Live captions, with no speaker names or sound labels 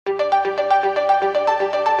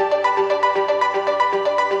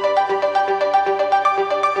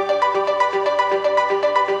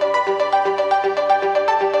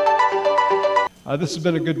This has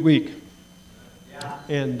been a good week,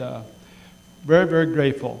 and very, very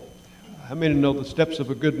grateful. How many know the steps of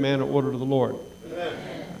a good man are ordered of the Lord?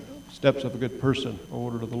 Steps of a good person are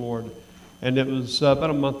ordered of the Lord. And it was about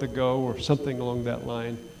a month ago or something along that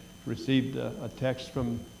line, received a text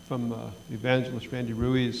from Evangelist Randy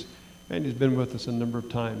Ruiz, and he's been with us a number of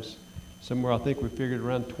times. Somewhere I think we figured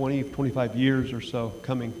around 20, 25 years or so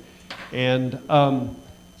coming. And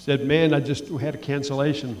said, man, I just had a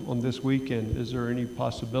cancellation on this weekend. Is there any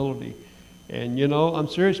possibility? And you know, I'm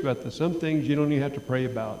serious about this. Some things you don't even have to pray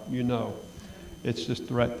about, you know. It's just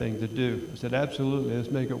the right thing to do. I said, absolutely, let's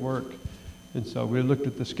make it work. And so we looked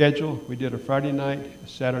at the schedule. We did a Friday night, a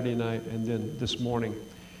Saturday night, and then this morning.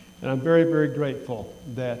 And I'm very, very grateful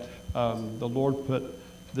that the Lord put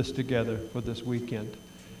this together for this weekend.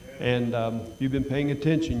 And you've been paying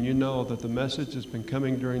attention. You know that the message that's been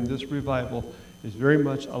coming during this revival is very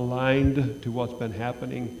much aligned to what's been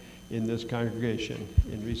happening in this congregation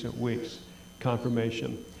in recent weeks.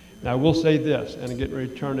 Confirmation. Now, I will say this, and I'm getting ready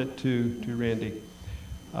to turn it to Randy.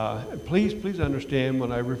 Please understand,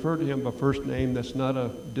 when I refer to him by first name, that's not a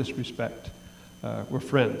disrespect. We're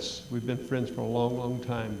friends. We've been friends for a long, long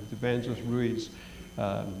time. Evangelist Ruiz.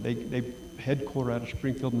 They headquarter out of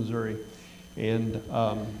Springfield, Missouri. And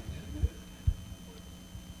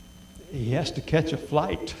he has to catch a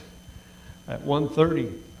flight at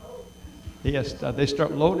 1:30. They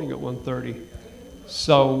start loading at 1:30.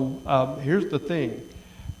 So here's the thing.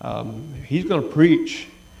 He's going to preach,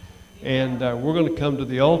 and we're going to come to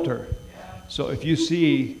the altar. So if you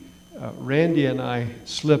see Randy and I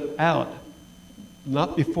slip out,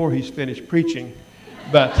 not before he's finished preaching,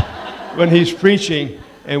 but when he's preaching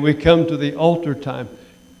and we come to the altar time,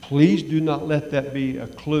 please do not let that be a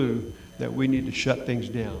clue that we need to shut things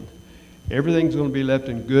down. Everything's going to be left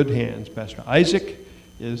in good hands. Pastor Isaac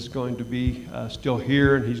is going to be still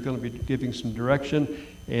here, and he's going to be giving some direction,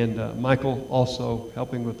 and Michael also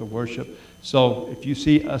helping with the worship. So if you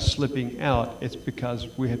see us slipping out, it's because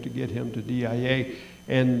we have to get him to DIA.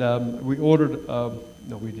 And we ordered,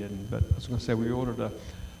 no we didn't, but I was going to say we ordered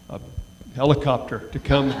a helicopter to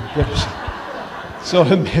come get us. So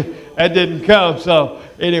that didn't come. So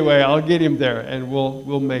anyway, I'll get him there, and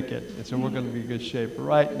we'll make it. And so we're going to be in good shape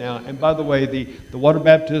right now. And by the way, the water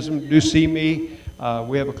baptism, do see me.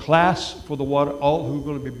 We have a class for the water, all who are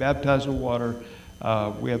going to be baptized in water.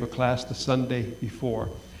 We have a class the Sunday before,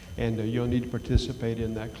 and you'll need to participate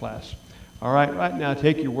in that class. All right, right now,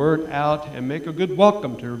 take your word out and make a good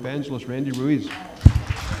welcome to Evangelist Randy Ruiz.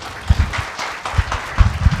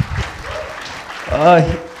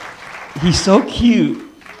 He's so cute.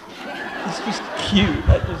 He's just cute.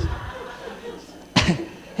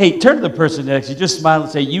 Hey, turn to the person next to you. Just smile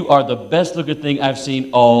and say, you are the best looking thing I've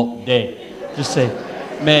seen all day. Just say,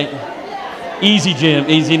 man, easy, Jim,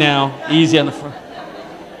 easy now, easy on the front.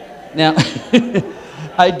 Now,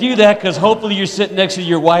 I do that because hopefully you're sitting next to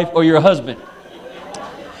your wife or your husband.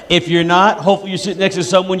 If you're not, hopefully you're sitting next to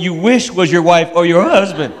someone you wish was your wife or your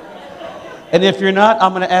husband. And if you're not,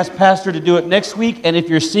 I'm going to ask Pastor to do it next week. And if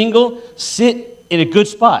you're single, sit in a good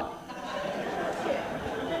spot.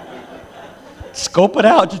 Scope it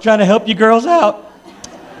out. Just trying to help you girls out.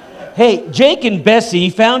 Hey, Jake and Bessie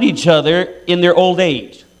found each other in their old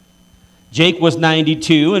age. Jake was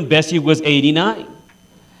 92 and Bessie was 89.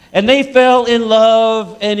 And they fell in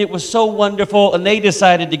love, and it was so wonderful, and they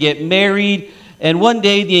decided to get married. And one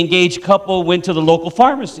day, the engaged couple went to the local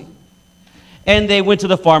pharmacy. And they went to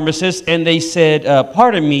the pharmacist, and they said,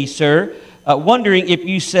 pardon me, sir, wondering if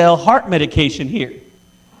you sell heart medication here.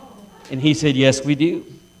 And he said, yes, we do.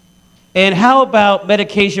 And how about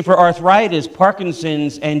medication for arthritis,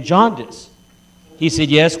 Parkinson's, and jaundice? He said,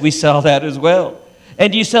 yes, we sell that as well.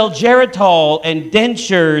 And do you sell Geritol and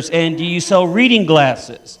dentures, and do you sell reading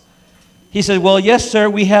glasses? He said, well, yes, sir,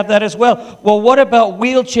 we have that as well. Well, what about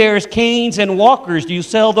wheelchairs, canes, and walkers? Do you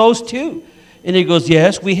sell those too? And he goes,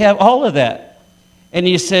 yes, we have all of that. And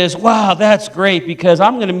he says, wow, that's great, because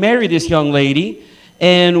I'm going to marry this young lady,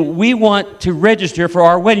 and we want to register for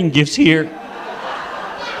our wedding gifts here.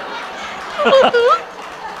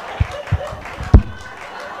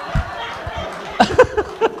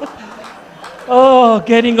 Oh,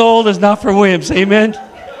 getting old is not for wimps, amen?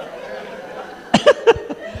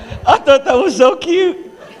 I thought that was so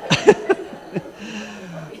cute.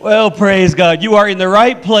 Well, praise God. You are in the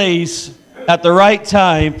right place at the right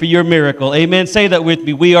time for your miracle. Amen. Say that with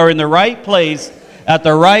me. We are in the right place at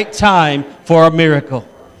the right time for a miracle.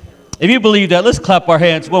 If you believe that, let's clap our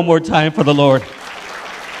hands one more time for the Lord.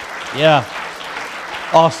 Yeah.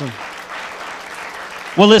 Awesome.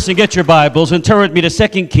 Well, listen, get your Bibles and turn with me to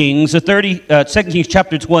 2 Kings, 2 Kings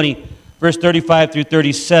chapter 20, verse 35 through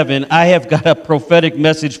 37, I have got a prophetic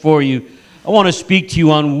message for you. I want to speak to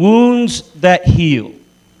you on wounds that heal,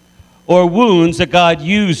 or wounds that God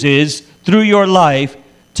uses through your life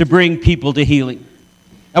to bring people to healing.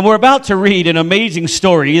 And we're about to read an amazing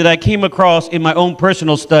story that I came across in my own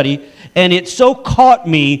personal study, and it so caught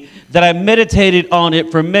me that I meditated on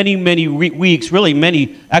it for many, many weeks, really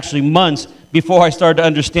many, actually months, before I started to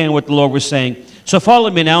understand what the Lord was saying. So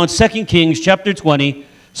follow me now in 2 Kings chapter 20,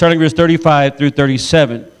 starting verse 35 through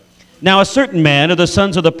 37. Now a certain man of the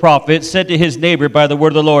sons of the prophets said to his neighbor by the word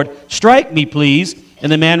of the Lord, "Strike me, please." And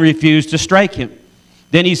the man refused to strike him.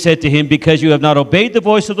 Then he said to him, "Because you have not obeyed the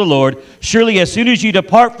voice of the Lord, surely as soon as you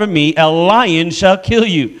depart from me, a lion shall kill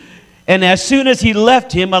you." And as soon as he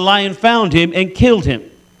left him, a lion found him and killed him.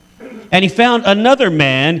 And he found another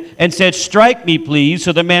man and said, "Strike me, please."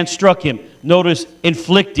 So the man struck him. Notice,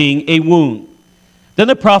 inflicting a wound. Then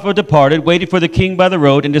the prophet departed, waited for the king by the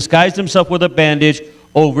road, and disguised himself with a bandage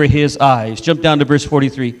over his eyes. Jump down to verse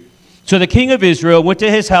 43. So the king of Israel went to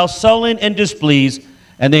his house sullen and displeased,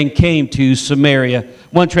 and then came to Samaria.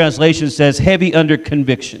 One translation says, heavy under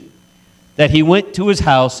conviction. That he went to his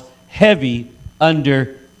house heavy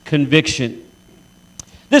under conviction.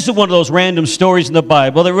 This is one of those random stories in the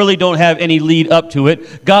Bible that really don't have any lead up to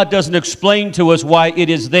it. God doesn't explain to us why it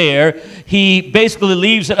is there. He basically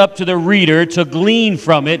leaves it up to the reader to glean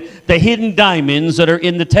from it the hidden diamonds that are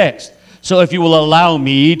in the text. So if you will allow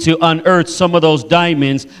me to unearth some of those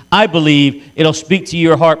diamonds, I believe it'll speak to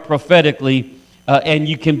your heart prophetically, and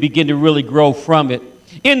you can begin to really grow from it.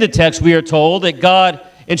 In the text, we are told that God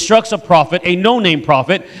instructs a prophet, a no-name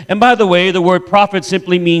prophet. And by the way, the word prophet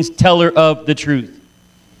simply means teller of the truth.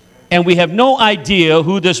 And we have no idea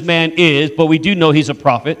who this man is, but we do know he's a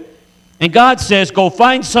prophet. And God says, go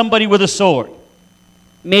find somebody with a sword,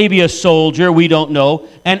 maybe a soldier, we don't know,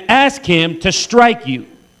 and ask him to strike you.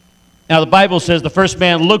 Now, the Bible says the first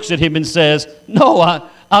man looks at him and says, no,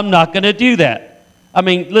 I'm not going to do that. I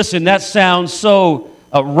mean, listen, that sounds so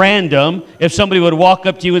random if somebody would walk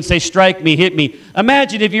up to you and say, strike me, hit me.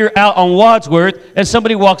 Imagine if you're out on Wadsworth and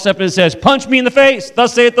somebody walks up and says, punch me in the face,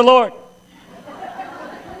 thus saith the Lord.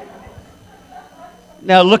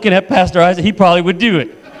 Now, looking at Pastor Isaac, he probably would do it.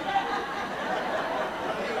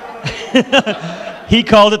 He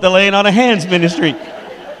called it the laying on of hands ministry.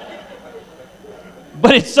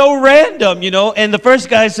 But it's so random, you know, and the first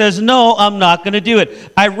guy says, no, I'm not going to do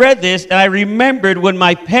it. I read this, and I remembered when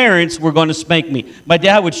my parents were going to spank me. My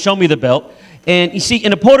dad would show me the belt, and you see,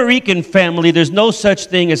 in a Puerto Rican family, there's no such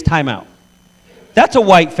thing as timeout. That's a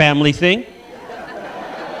white family thing.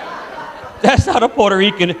 That's not a Puerto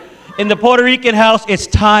Rican. In the Puerto Rican house, it's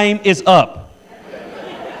time is up.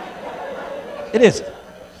 It is.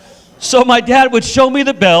 So my dad would show me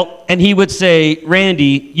the belt, and he would say,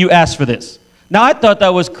 Randy, you asked for this. Now, I thought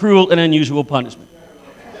that was cruel and unusual punishment.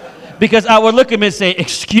 Because I would look at him and say,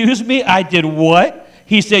 excuse me, I did what?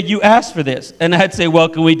 He said, you asked for this. And I'd say, well,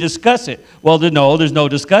 can we discuss it? Well, no, there's no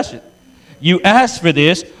discussion. You asked for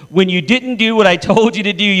this. When you didn't do what I told you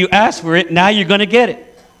to do, you asked for it. Now you're going to get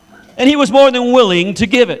it. And he was more than willing to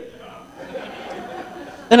give it.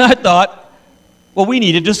 And I thought, well, we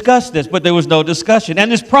need to discuss this. But there was no discussion. And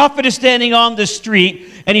this prophet is standing on the street,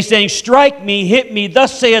 and he's saying, strike me, hit me,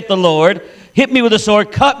 thus saith the Lord. Hit me with a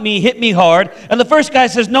sword, cut me, hit me hard. And the first guy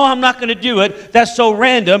says, no, I'm not going to do it. That's so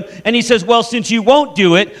random. And he says, well, since you won't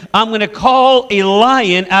do it, I'm going to call a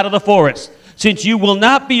lion out of the forest. Since you will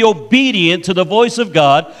not be obedient to the voice of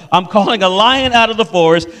God, I'm calling a lion out of the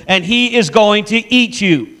forest, and he is going to eat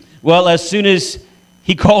you. Well, as soon as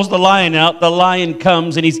he calls the lion out, the lion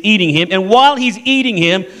comes and he's eating him. And while he's eating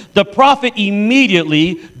him, the prophet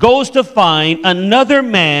immediately goes to find another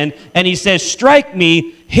man, and he says, strike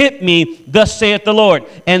me, hit me, thus saith the Lord.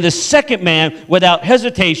 And the second man, without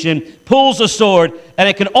hesitation, pulls a sword, and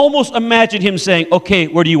I can almost imagine him saying, okay,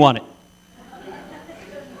 where do you want it?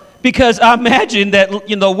 Because I imagine that,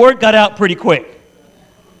 you know, the word got out pretty quick.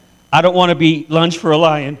 I don't want to be lunch for a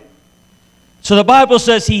lion. So the Bible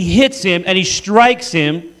says he hits him and he strikes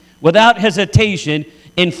him without hesitation,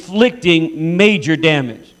 inflicting major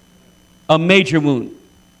damage, a major wound.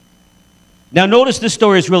 Now notice this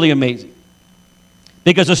story is really amazing,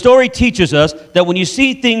 because the story teaches us that when you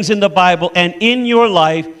see things in the Bible and in your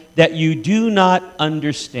life that you do not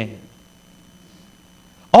understand,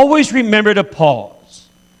 always remember to pause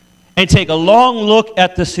and take a long look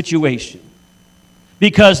at the situation,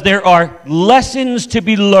 because there are lessons to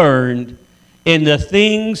be learned in the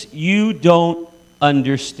things you don't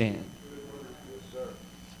understand.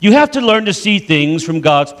 You have to learn to see things from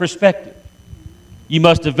God's perspective. You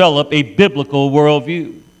must develop a biblical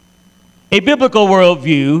worldview. A biblical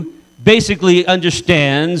worldview basically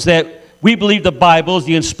understands that We believe the Bible is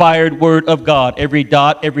the inspired word of God. Every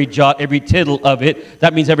dot, every jot, every tittle of it.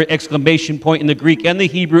 That means every exclamation point in the Greek and the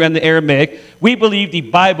Hebrew and the Aramaic. We believe the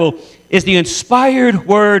Bible is the inspired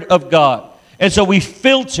word of God. And so we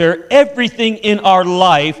filter everything in our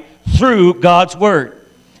life through God's word.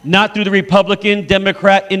 Not through the Republican,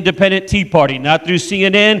 Democrat, Independent, Tea Party. Not through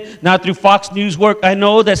CNN, not through Fox News work. I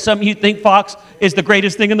know that some of you think Fox is the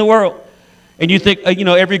greatest thing in the world. And you think,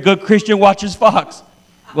 every good Christian watches Fox.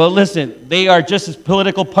 Well, listen, they are just as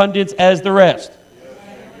political pundits as the rest.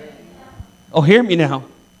 Oh, hear me now.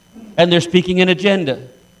 And they're speaking an agenda.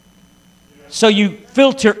 So you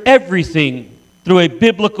filter everything through a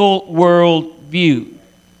biblical world view.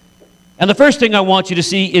 And the first thing I want you to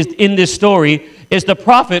see is in this story is the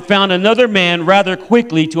prophet found another man rather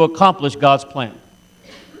quickly to accomplish God's plan.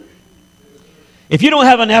 If you don't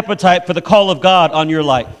have an appetite for the call of God on your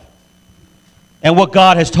life, and what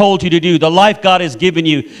God has told you to do, the life God has given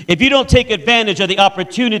you, if you don't take advantage of the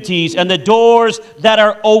opportunities and the doors that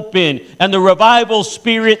are open and the revival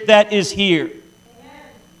spirit that is here,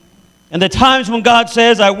 and the times when God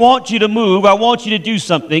says, I want you to move, I want you to do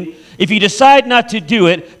something, if you decide not to do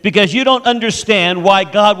it because you don't understand why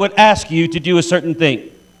God would ask you to do a certain thing,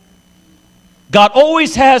 God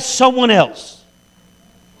always has someone else.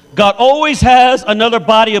 God always has another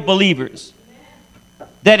body of believers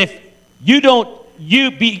that if you don't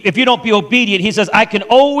be obedient, he says, I can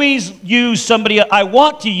always use somebody. I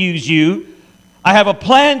want to use you. I have a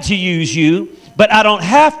plan to use you, but I don't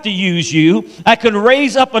have to use you. I can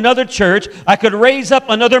raise up another church. I could raise up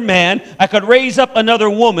another man. I could raise up another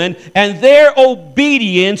woman, and their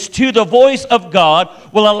obedience to the voice of God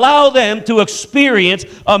will allow them to experience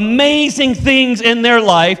amazing things in their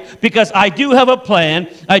life because I do have a plan.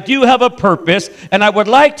 I do have a purpose, and I would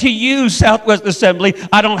like to use Southwest Assembly.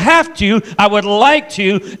 I don't have to. I would like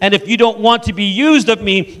to, and if you don't want to be used of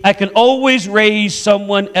me, I can always raise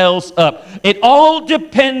someone else up. It all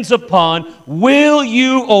depends upon, will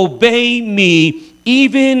you obey me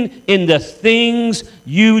even in the things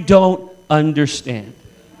you don't understand?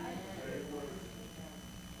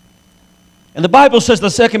 And the Bible says the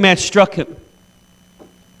second man struck him.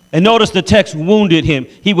 And notice the text, wounded him.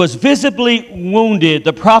 He was visibly wounded.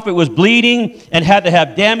 The prophet was bleeding and had to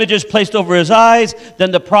have damages placed over his eyes.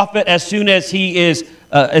 Then the prophet, as soon as he is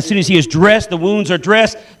dressed, the wounds are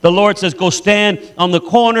dressed, the Lord says, go stand on the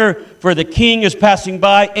corner, for the king is passing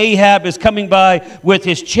by. Ahab is coming by with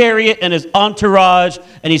his chariot and his entourage,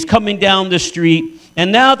 and he's coming down the street.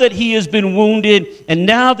 And now that he has been wounded, and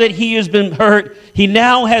now that he has been hurt, he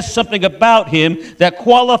now has something about him that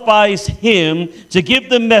qualifies him to give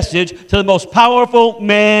the message to the most powerful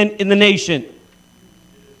man in the nation.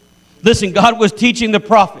 Listen, God was teaching the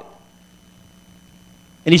prophet.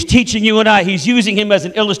 And he's teaching you and I. He's using him as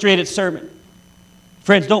an illustrated sermon.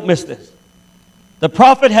 Friends, don't miss this. The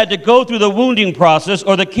prophet had to go through the wounding process,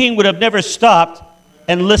 or the king would have never stopped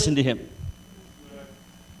and listened to him.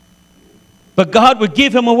 But God would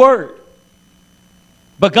give him a word.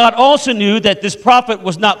 But God also knew that this prophet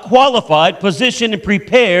was not qualified, positioned, and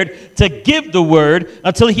prepared to give the word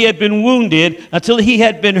until he had been wounded, until he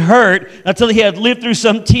had been hurt, until he had lived through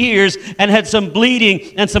some tears and had some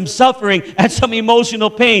bleeding and some suffering and some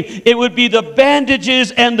emotional pain. It would be the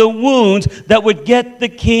bandages and the wounds that would get the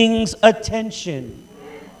king's attention.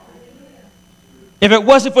 If it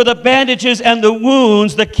wasn't for the bandages and the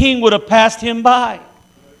wounds, the king would have passed him by.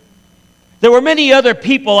 There were many other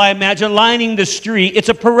people, I imagine, lining the street. It's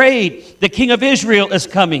a parade. The king of Israel is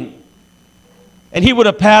coming. And he would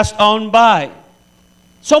have passed on by.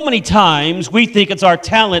 So many times we think it's our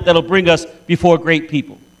talent that'll bring us before great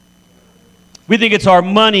people. We think it's our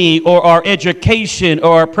money or our education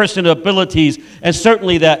or our personal abilities, and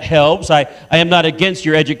certainly that helps. I am not against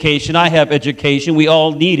your education. I have education. We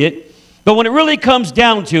all need it. But when it really comes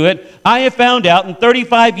down to it, I have found out in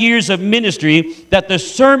 35 years of ministry that the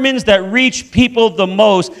sermons that reach people the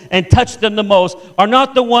most and touch them the most are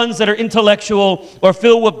not the ones that are intellectual or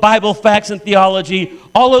filled with Bible facts and theology.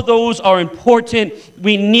 All of those are important.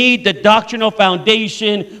 We need the doctrinal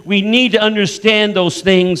foundation. We need to understand those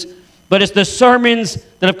things. But it's the sermons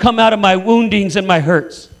that have come out of my woundings and my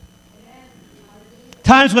hurts.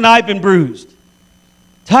 Times when I've been bruised.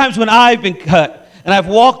 Times when I've been cut. And I've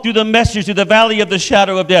walked through the message through the valley of the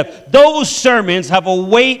shadow of death. Those sermons have a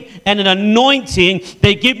weight and an anointing.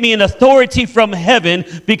 They give me an authority from heaven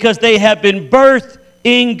because they have been birthed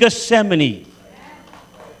in Gethsemane,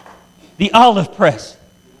 the olive press.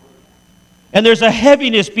 And there's a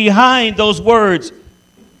heaviness behind those words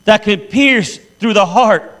that can pierce through the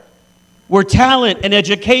heart where talent and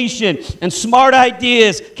education and smart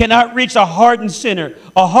ideas cannot reach a hardened sinner,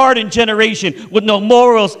 a hardened generation with no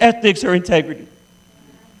morals, ethics, or integrity.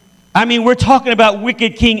 I mean, we're talking about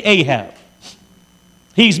wicked King Ahab.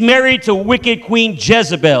 He's married to wicked Queen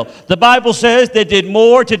Jezebel. The Bible says they did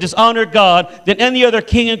more to dishonor God than any other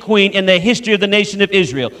king and queen in the history of the nation of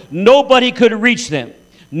Israel. Nobody could reach them.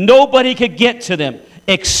 Nobody could get to them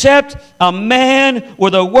except a man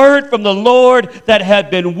with a word from the Lord that had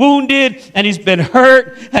been wounded, and he's been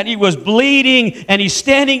hurt, and he was bleeding, and he's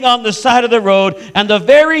standing on the side of the road. And the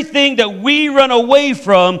very thing that we run away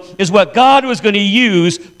from is what God was going to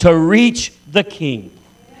use to reach the king.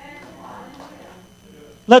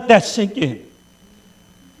 Let that sink in.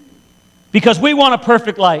 Because we want a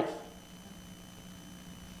perfect life.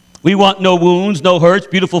 We want no wounds, no hurts,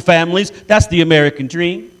 beautiful families. That's the American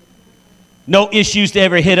dream. No issues to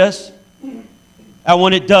ever hit us. And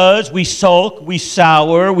when it does, we sulk, we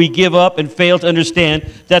sour, we give up and fail to understand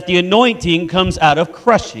that the anointing comes out of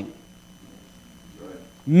crushing.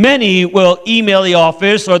 Many will email the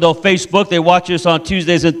office or they'll Facebook. They watch us on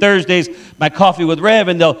Tuesdays and Thursdays, My Coffee with Rev,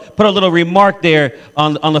 and they'll put a little remark there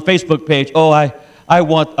on the Facebook page. Oh, I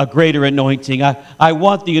want a greater anointing. I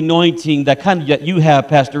want the anointing that kind of that you have,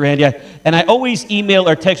 Pastor Randy. And I always email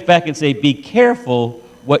or text back and say, be careful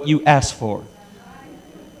what you ask for.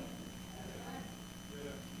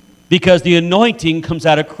 Because the anointing comes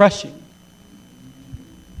out of crushing.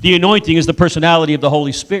 The anointing is the personality of the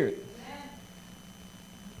Holy Spirit.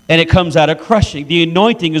 And it comes out of crushing. The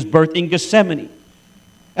anointing is birthed in Gethsemane.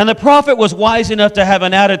 And the prophet was wise enough to have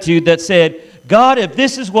an attitude that said, God, if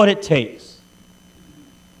this is what it takes,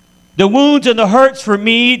 the wounds and the hurts for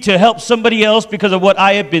me to help somebody else because of what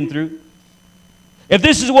I have been through, if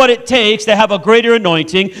this is what it takes to have a greater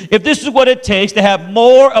anointing, if this is what it takes to have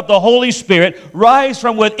more of the Holy Spirit rise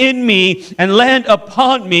from within me and land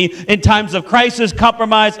upon me in times of crisis,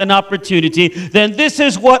 compromise, and opportunity, then this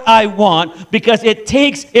is what I want, because it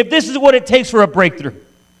takes, if this is what it takes for a breakthrough,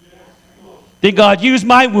 then God, use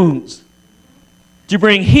my wounds to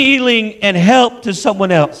bring healing and help to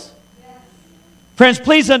someone else. Friends,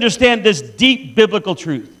 please understand this deep biblical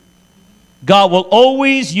truth. God will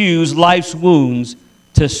always use life's wounds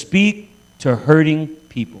to speak to hurting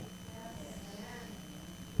people.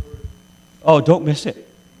 Oh, don't miss it.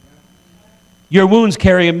 Your wounds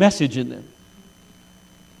carry a message in them.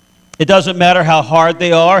 It doesn't matter how hard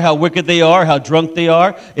they are, how wicked they are, how drunk they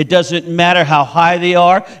are. It doesn't matter how high they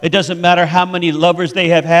are. It doesn't matter how many lovers they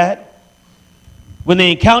have had. When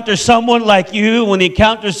they encounter someone like you, when they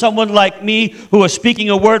encounter someone like me who is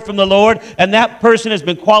speaking a word from the Lord, and that person has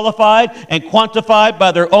been qualified and quantified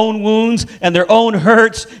by their own wounds and their own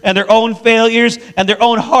hurts and their own failures and their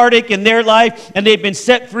own heartache in their life, and they've been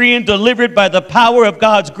set free and delivered by the power of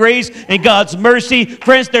God's grace and God's mercy.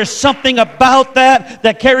 Friends, there's something about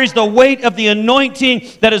that carries the weight of the anointing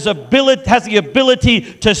that has the ability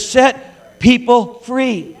to set people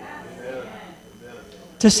free.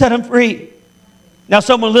 To set them free. Now,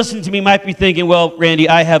 someone listening to me might be thinking, well, Randy,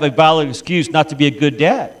 I have a valid excuse not to be a good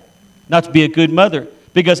dad, not to be a good mother,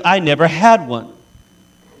 because I never had one.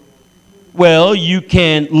 Well, you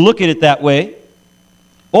can look at it that way,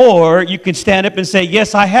 or you can stand up and say,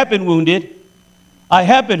 yes, I have been wounded, I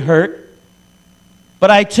have been hurt, but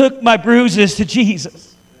I took my bruises to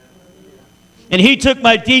Jesus. And he took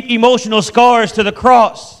my deep emotional scars to the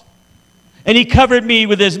cross, and he covered me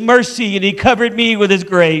with his mercy, and he covered me with his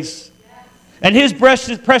grace. And his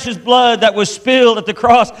precious blood that was spilled at the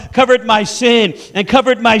cross covered my sin and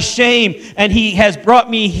covered my shame. And he has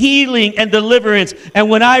brought me healing and deliverance. And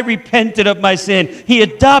when I repented of my sin, he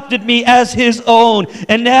adopted me as his own.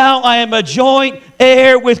 And now I am a joint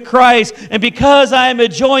heir with Christ. And because I am a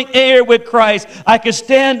joint heir with Christ, I can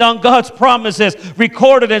stand on God's promises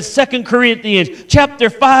recorded in 2 Corinthians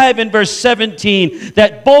chapter 5 and verse 17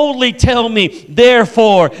 that boldly tell me,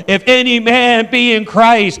 therefore, if any man be in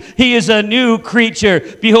Christ, he is a new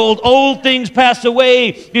creature. Behold, old things pass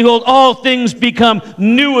away. Behold, all things become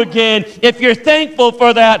new again. If you're thankful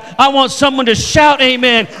for that, I want someone to shout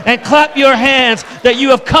amen and clap your hands that you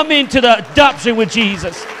have come into the adoption with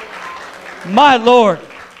Jesus. My Lord,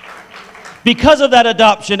 because of that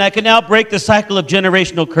adoption, I can now break the cycle of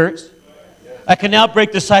generational curse. I can now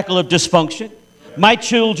break the cycle of dysfunction. My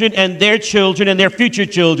children and their future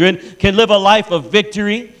children can live a life of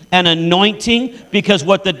victory and anointing, because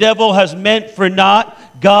what the devil has meant for naught,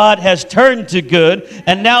 God has turned to good,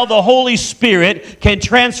 and now the Holy Spirit can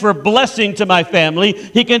transfer blessing to my family.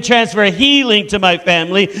 He can transfer healing to my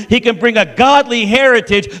family. He can bring a godly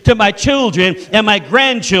heritage to my children and my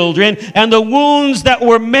grandchildren, and the wounds that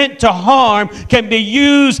were meant to harm can be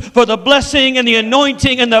used for the blessing and the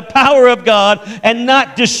anointing and the power of God, and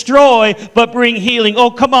not destroy, but bring healing.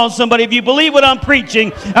 Oh, come on, somebody. If you believe what I'm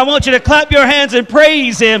preaching, I want you to clap your hands and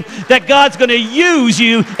praise Him that God's going to use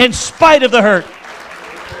you in spite of the hurt.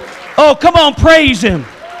 Oh, come on, praise Him.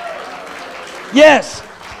 Yes.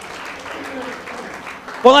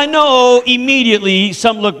 Well, I know immediately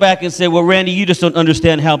some look back and say, well, Randy, you just don't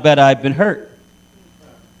understand how bad I've been hurt.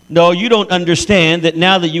 No, you don't understand that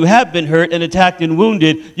now that you have been hurt and attacked and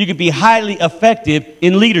wounded, you can be highly effective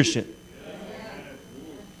in leadership.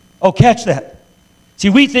 Oh, catch that. See,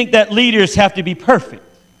 we think that leaders have to be perfect.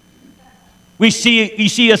 You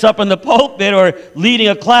see us up in the pulpit or leading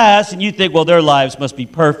a class, and you think, well, their lives must be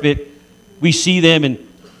perfect. We see them, and,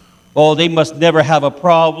 oh, they must never have a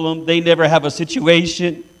problem. They never have a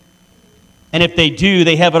situation. And if they do,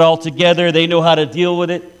 they have it all together. They know how to deal with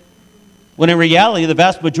it. When in reality, the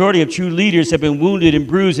vast majority of true leaders have been wounded and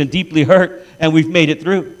bruised and deeply hurt, and we've made it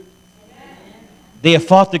through. They have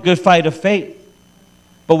fought the good fight of faith,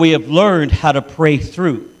 but we have learned how to pray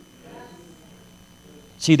through.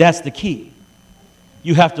 See, that's the key.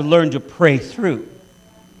 You have to learn to pray through.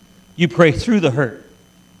 You pray through the hurt.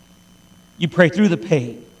 You pray through the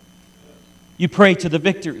pain. You pray to the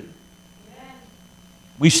victory.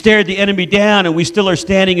 We stared the enemy down, and we still are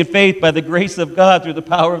standing in faith by the grace of God through the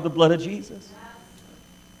power of the blood of Jesus.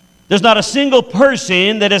 There's not a single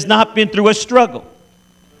person that has not been through a struggle.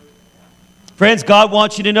 Friends, God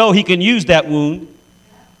wants you to know He can use that wound.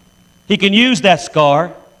 He can use that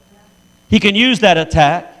scar. He can use that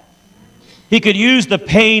attack. He could use the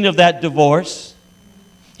pain of that divorce.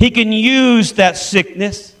 He can use that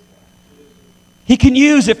sickness. He can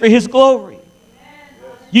use it for His glory.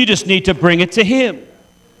 You just need to bring it to Him.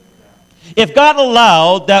 If God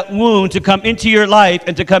allowed that wound to come into your life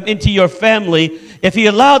and to come into your family, if He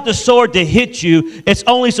allowed the sword to hit you, it's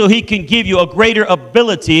only so He can give you a greater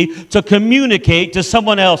ability to communicate to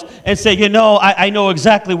someone else and say, you know, I know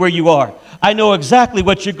exactly where you are. I know exactly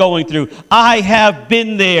what you're going through. I have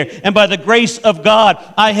been there, and by the grace of God,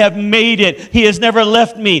 I have made it. He has never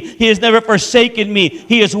left me. He has never forsaken me.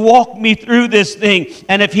 He has walked me through this thing,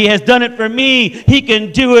 and if He has done it for me, He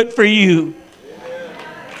can do it for you.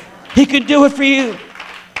 He can do it for you.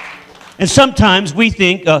 And sometimes we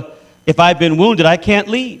think, if I've been wounded, I can't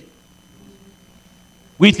lead.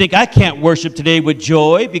 We think I can't worship today with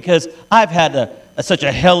joy because I've had such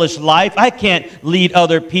a hellish life. I can't lead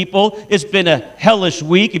other people. It's been a hellish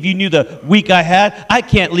week. If you knew the week I had, I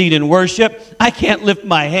can't lead in worship. I can't lift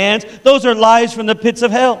my hands. Those are lies from the pits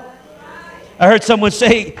of hell. I heard someone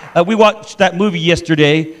say, we watched that movie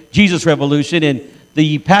yesterday, Jesus Revolution, and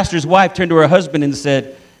the pastor's wife turned to her husband and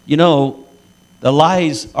said, you know, the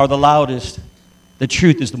lies are the loudest. The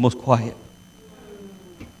truth is the most quiet.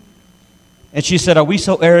 And she said, are we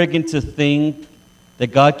so arrogant to think that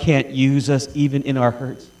God can't use us even in our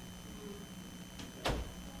hurts?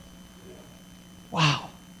 Wow.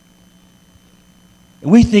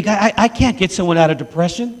 And we think, I can't get someone out of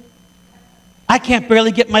depression. I can't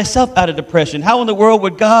barely get myself out of depression. How in the world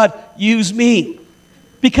would God use me?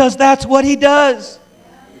 Because that's what He does.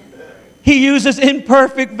 He uses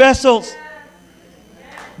imperfect vessels.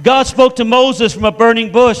 God spoke to Moses from a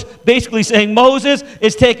burning bush, basically saying, Moses,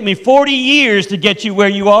 it's taken me 40 years to get you where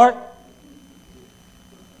you are.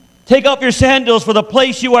 Take off your sandals, for the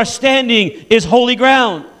place you are standing is holy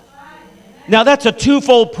ground. Now that's a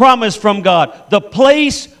twofold promise from God. The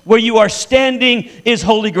place where you are standing is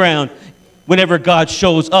holy ground. Whenever God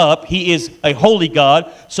shows up, He is a holy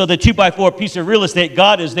God. So the 2x4 piece of real estate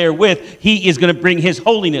God is there with, He is going to bring His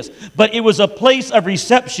holiness. But it was a place of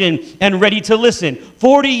reception and ready to listen.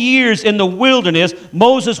 40 years in the wilderness,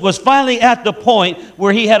 Moses was finally at the point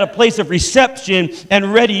where he had a place of reception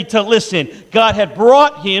and ready to listen. God had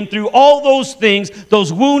brought him through all those things,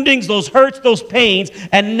 those woundings, those hurts, those pains,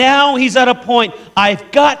 and now he's at a point,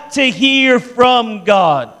 I've got to hear from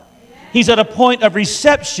God. He's at a point of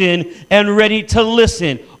reception and ready to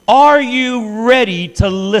listen. Are you ready to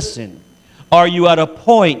listen? Are you at a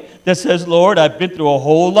point that says, Lord, I've been through a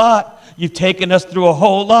whole lot. You've taken us through a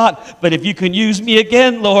whole lot. But if you can use me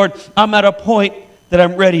again, Lord, I'm at a point that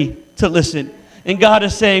I'm ready to listen. And God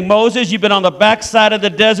is saying, Moses, you've been on the backside of the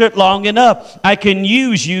desert long enough. I can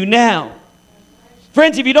use you now.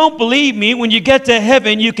 Friends, if you don't believe me, when you get to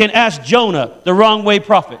heaven, you can ask Jonah, the wrong way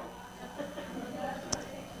prophet.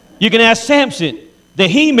 You can ask Samson, the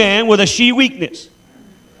he-man with a she weakness.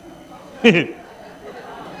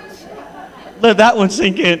 Let that one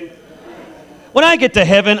sink in. When I get to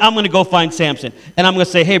heaven, I'm going to go find Samson. And I'm going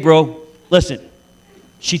to say, hey, bro, listen,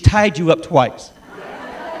 she tied you up twice.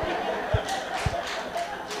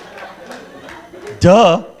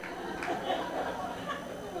 Duh.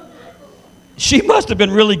 She must have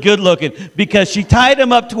been really good looking because she tied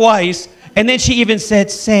him up twice, and then she even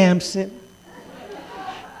said, Samson,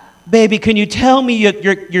 baby, can you tell me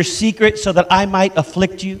your secret so that I might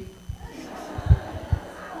afflict you?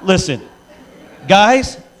 Listen,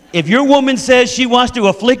 guys, if your woman says she wants to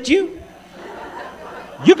afflict you,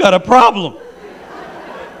 you got a problem.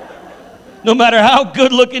 No matter how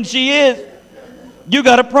good looking she is, you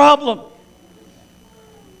got a problem.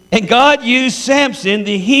 And God used Samson,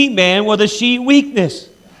 the he-man, with a she-weakness.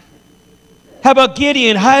 How about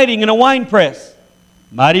Gideon hiding in a wine press?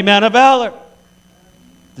 Mighty man of valor.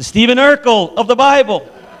 The Stephen Urkel of the Bible.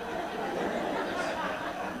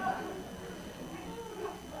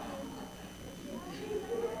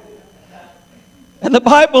 And the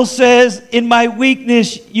Bible says, in my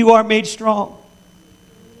weakness you are made strong.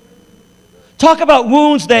 Talk about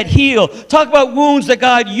wounds that heal. Talk about wounds that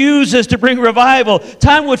God uses to bring revival.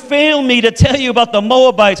 Time would fail me to tell you about the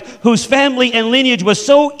Moabites, whose family and lineage was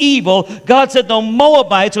so evil, God said the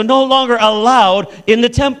Moabites were no longer allowed in the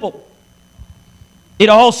temple. It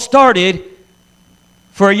all started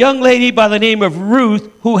for a young lady by the name of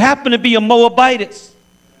Ruth, who happened to be a Moabitess.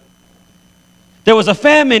 There was a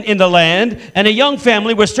famine in the land, and a young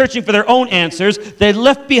family was searching for their own answers. They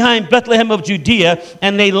left behind Bethlehem of Judea,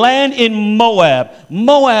 and they land in Moab.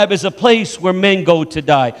 Moab is a place where men go to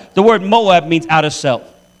die. The word Moab means out of self.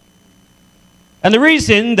 And the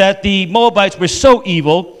reason that the Moabites were so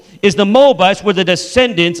evil is the Moabites were the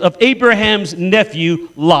descendants of Abraham's nephew,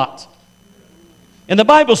 Lot. And the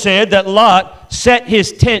Bible said that Lot set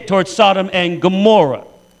his tent towards Sodom and Gomorrah.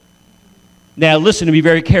 Now listen to me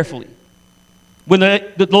very carefully. When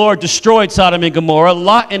the Lord destroyed Sodom and Gomorrah,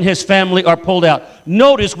 Lot and his family are pulled out.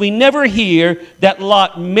 Notice we never hear that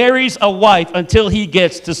Lot marries a wife until he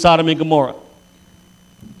gets to Sodom and Gomorrah.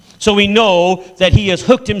 So we know that he has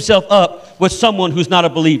hooked himself up with someone who's not a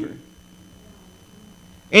believer.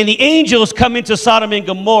 And the angels come into Sodom and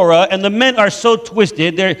Gomorrah, and the men are so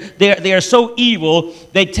twisted, they are so evil,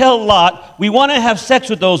 they tell Lot, we want to have sex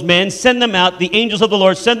with those men, send them out. The angels of the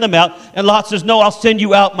Lord send them out. And Lot says, no, I'll send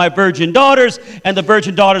you out my virgin daughters. And the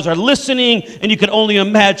virgin daughters are listening, and you can only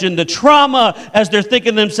imagine the trauma as they're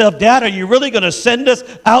thinking to themselves, Dad, are you really going to send us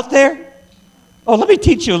out there? Oh, let me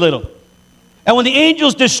teach you a little. And when the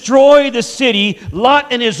angels destroy the city,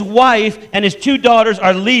 Lot and his wife and his two daughters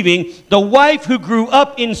are leaving. The wife who grew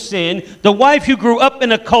up in sin, the wife who grew up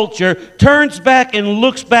in a culture, turns back and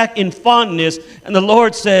looks back in fondness. And the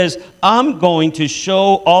Lord says, I'm going to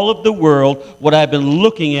show all of the world what I've been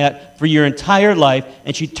looking at for your entire life.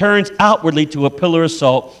 And she turns outwardly to a pillar of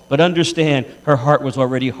salt. But understand, her heart was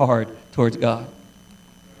already hard towards God.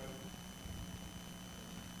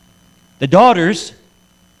 The daughters,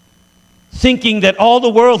 thinking that all the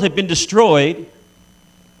world had been destroyed,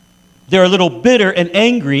 they're a little bitter and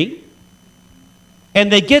angry, and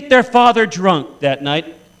they get their father drunk that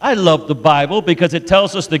night. I love the Bible because it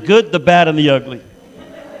tells us the good, the bad, and the ugly.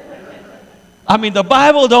 I mean, the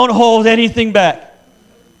Bible don't hold anything back.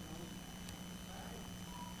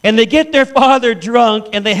 And they get their father drunk,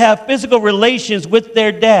 and they have physical relations with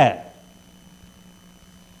their dad.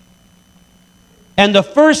 And the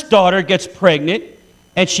first daughter gets pregnant,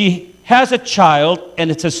 and she has a child,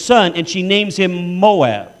 and it's a son, and she names him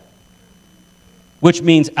Moab, which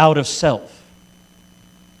means out of self.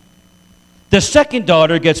 The second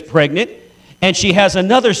daughter gets pregnant, and she has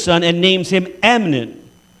another son and names him Amnon.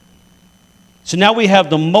 So now we have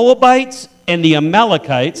the Moabites and the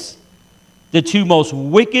Amalekites, the two most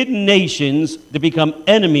wicked nations that become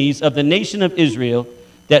enemies of the nation of Israel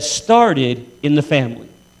that started in the family.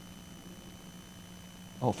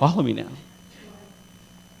 Oh, follow me now.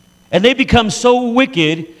 And they become so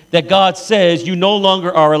wicked that God says you no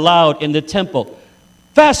longer are allowed in the temple.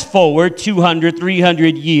 Fast forward 200,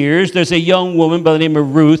 300 years, there's a young woman by the name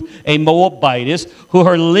of Ruth, a Moabitess, who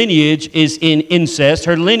her lineage is in incest,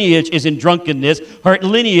 her lineage is in drunkenness, her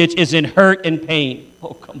lineage is in hurt and pain.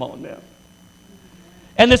 Oh, come on now.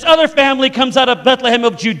 And this other family comes out of Bethlehem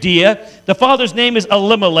of Judea. The father's name is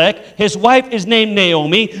Elimelech. His wife is named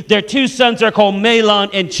Naomi. Their two sons are called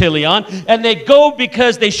Mahlon and Chilion. And they go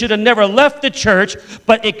because they should have never left the church,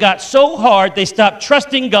 but it got so hard they stopped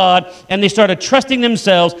trusting God and they started trusting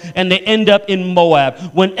themselves, and they end up in Moab.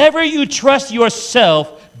 Whenever you trust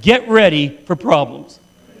yourself, get ready for problems.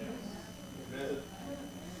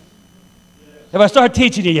 Have I started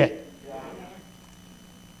teaching you yet?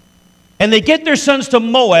 And they get their sons to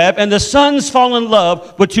Moab, and the sons fall in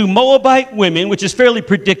love with two Moabite women, which is fairly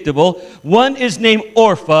predictable. One is named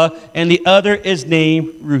Orpah, and the other is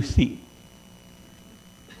named Ruthie.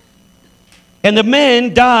 And the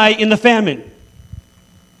men die in the famine.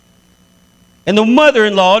 And the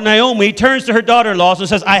mother-in-law, Naomi, turns to her daughter-in-law and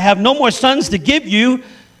says, I have no more sons to give you.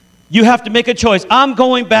 You have to make a choice. I'm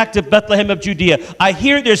going back to Bethlehem of Judea. I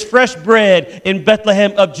hear there's fresh bread in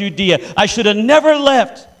Bethlehem of Judea. I should have never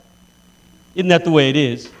left. Isn't that the way it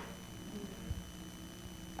is?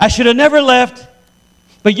 I should have never left,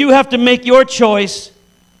 but you have to make your choice.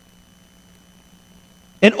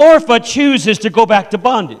 And Orpah chooses to go back to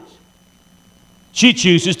bondage. She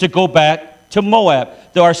chooses to go back to Moab.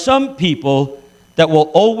 There are some people that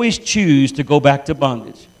will always choose to go back to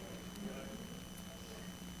bondage.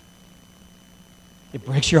 It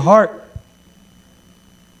breaks your heart.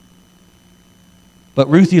 But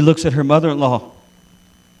Ruthie looks at her mother-in-law.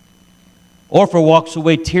 Orpah walks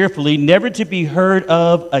away tearfully, never to be heard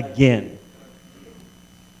of again.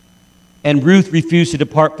 And Ruth refused to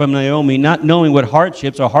depart from Naomi, not knowing what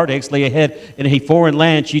hardships or heartaches lay ahead in a foreign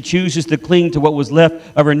land. She chooses to cling to what was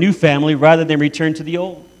left of her new family rather than return to the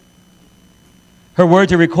old. Her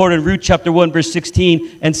words are recorded in Ruth chapter 1, verse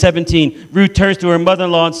 16 and 17. Ruth turns to her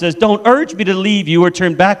mother-in-law and says, don't urge me to leave you or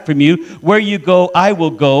turn back from you. Where you go, I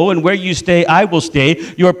will go, and where you stay, I will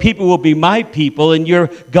stay. Your people will be my people, and your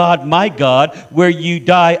God, my God. Where you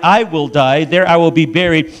die, I will die. There I will be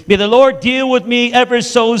buried. May the Lord deal with me ever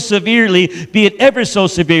so severely, be it ever so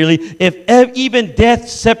severely, if even death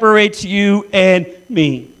separates you and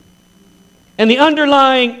me. And the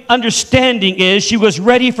underlying understanding is she was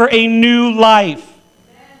ready for a new life.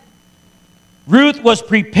 Ruth was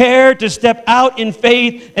prepared to step out in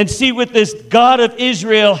faith and see what this God of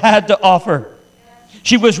Israel had to offer.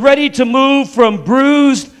 She was ready to move from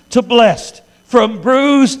bruised to blessed. From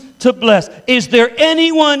bruised to blessed. Is there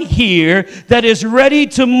anyone here that is ready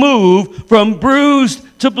to move from bruised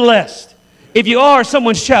to blessed? If you are,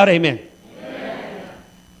 someone shout amen.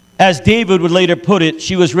 As David would later put it,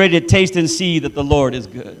 she was ready to taste and see that the Lord is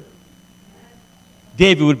good.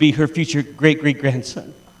 David would be her future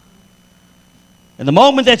great-great-grandson. And the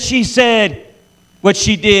moment that she said what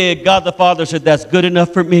she did, God the Father said, that's good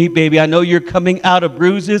enough for me, baby. I know you're coming out of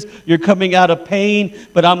bruises, you're coming out of pain,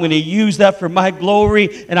 but I'm going to use that for my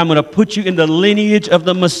glory, and I'm going to put you in the lineage of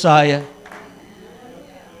the Messiah.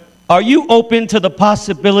 Are you open to the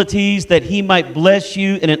possibilities that he might bless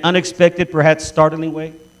you in an unexpected, perhaps startling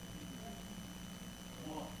way?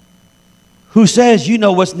 Who says you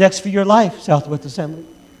know what's next for your life, Southwest Assembly?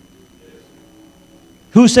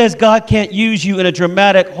 Who says God can't use you in a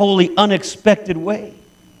dramatic, holy, unexpected way?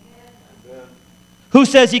 Who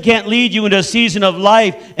says he can't lead you into a season of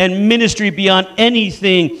life and ministry beyond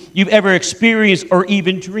anything you've ever experienced or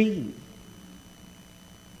even dreamed?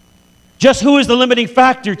 Just who is the limiting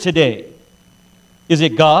factor today? Is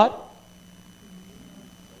it God?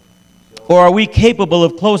 Or are we capable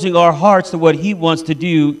of closing our hearts to what he wants to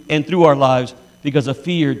do and through our lives because of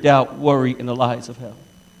fear, doubt, worry, and the lies of hell?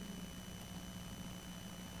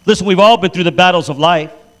 Listen, we've all been through the battles of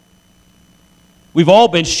life. We've all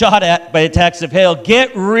been shot at by attacks of hell.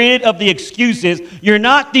 Get rid of the excuses. You're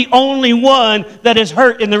not the only one that is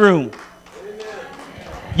hurt in the room.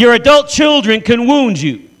 Your adult children can wound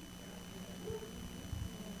you.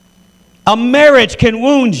 A marriage can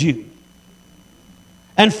wound you.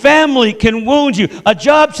 And family can wound you. A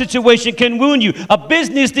job situation can wound you. A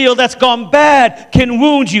business deal that's gone bad can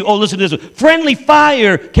wound you. Oh, listen to this one. Friendly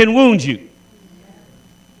fire can wound you.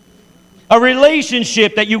 A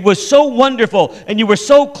relationship that you was so wonderful and you were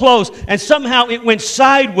so close and somehow it went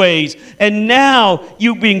sideways and now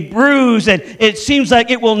you're being bruised and it seems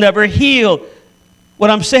like it will never heal.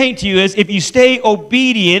 What I'm saying to you is if you stay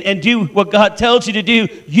obedient and do what God tells you to do,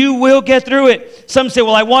 you will get through it. Some say,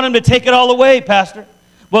 well, I want him to take it all away, Pastor.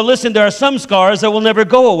 Well, listen, there are some scars that will never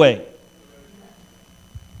go away.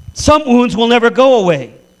 Some wounds will never go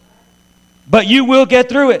away. But you will get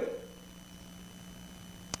through it.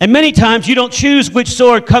 And many times you don't choose which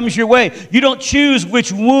sword comes your way. You don't choose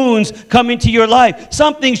which wounds come into your life.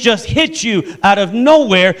 Some things just hit you out of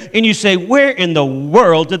nowhere and you say, where in the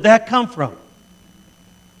world did that come from?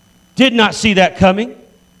 Did not see that coming.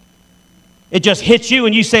 It just hits you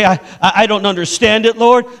and you say, I don't understand it,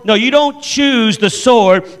 Lord. No, you don't choose the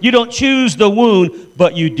sword. You don't choose the wound,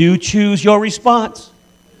 but you do choose your response.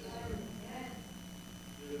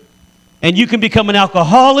 And you can become an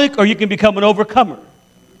alcoholic or you can become an overcomer.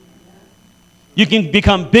 You can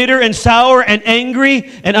become bitter and sour and angry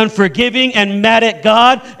and unforgiving and mad at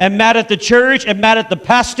God and mad at the church and mad at the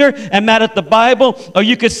pastor and mad at the Bible. Or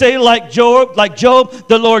you could say like Job,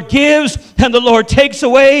 the Lord gives and the Lord takes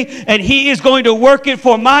away, and He is going to work it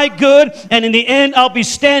for my good. And in the end, I'll be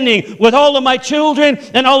standing with all of my children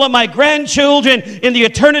and all of my grandchildren in the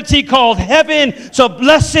eternity called heaven. So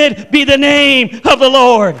blessed be the name of the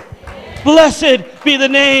Lord. Blessed be the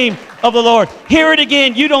name of the Lord. Hear it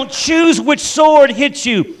again. You don't choose which sword hits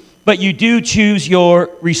you, but you do choose your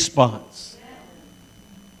response.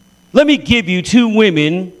 Let me give you two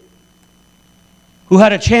women who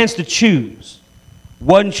had a chance to choose.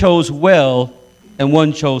 One chose well and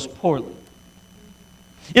one chose poorly.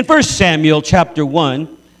 In 1 Samuel chapter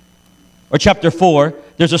 1 or chapter 4,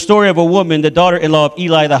 there's a story of a woman, the daughter-in-law of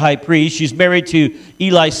Eli the high priest. She's married to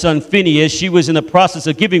Eli's son Phinehas. She was in the process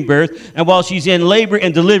of giving birth, and while she's in labor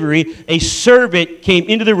and delivery, a servant came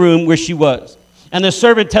into the room where she was. And the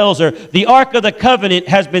servant tells her, the Ark of the Covenant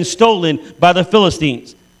has been stolen by the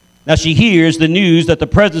Philistines. Now she hears the news that the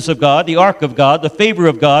presence of God, the Ark of God, the favor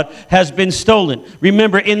of God has been stolen.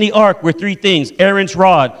 Remember, in the Ark were three things: Aaron's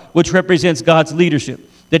rod, which represents God's leadership;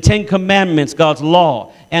 the Ten Commandments, God's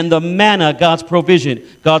law; and the manna, God's provision.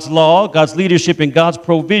 God's law, God's leadership, and God's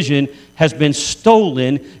provision has been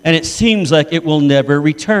stolen, and it seems like it will never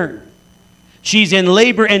return. She's in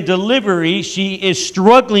labor and delivery. She is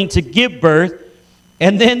struggling to give birth.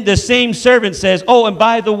 And then the same servant says, oh, and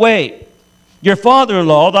by the way, your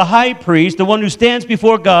father-in-law, the high priest, the one who stands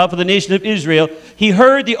before God for the nation of Israel, he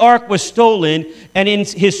heard the ark was stolen, and in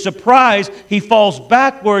his surprise, he falls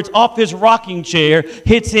backwards off his rocking chair,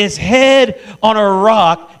 hits his head on a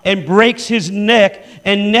rock, and breaks his neck,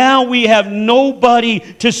 and now we have nobody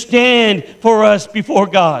to stand for us before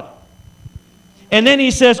God. And then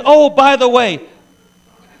he says, oh, by the way,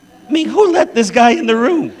 I mean, who let this guy in the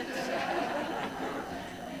room?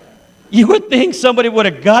 You would think somebody would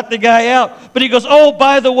have got the guy out. But he goes, oh,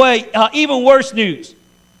 by the way, even worse news.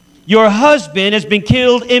 Your husband has been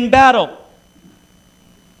killed in battle.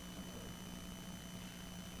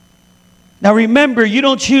 Now remember, you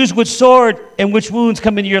don't choose which sword and which wounds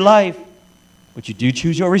come into your life, but you do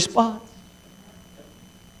choose your response.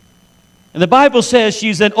 And the Bible says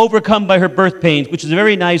she's then overcome by her birth pains, which is a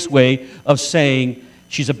very nice way of saying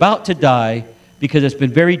she's about to die because it's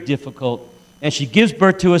been very difficult. And she gives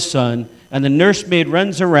birth to a son, and the nursemaid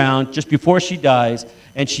runs around just before she dies,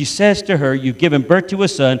 and she says to her, you've given birth to a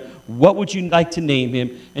son, what would you like to name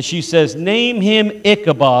him? And she says, name him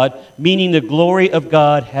Ichabod, meaning the glory of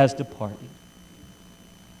God has departed.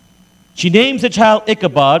 She names the child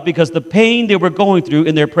Ichabod because the pain they were going through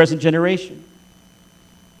in their present generation.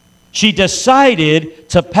 She decided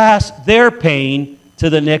to pass their pain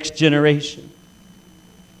to the next generation.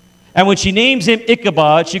 And when she names him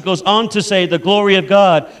Ichabod, she goes on to say, the glory of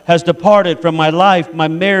God has departed from my life, my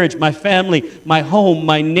marriage, my family, my home,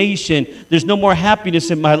 my nation. There's no more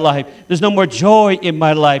happiness in my life. There's no more joy in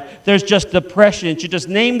my life. There's just depression. She just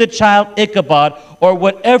named the child Ichabod, or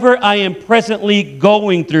whatever I am presently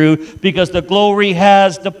going through, because the glory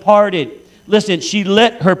has departed. Listen, she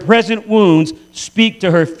let her present wounds speak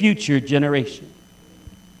to her future generation.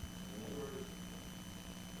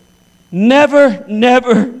 Never,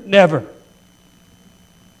 never, never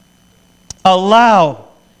allow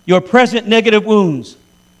your present negative wounds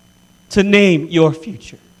to name your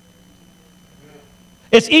future.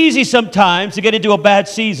 It's easy sometimes to get into a bad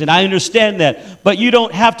season. I understand that. But you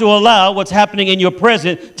don't have to allow what's happening in your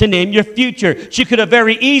present to name your future. She could have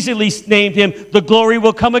very easily named him, the glory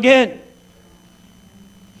will come again.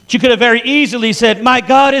 She could have very easily said, my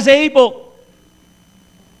God is able.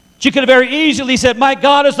 She could have very easily said, my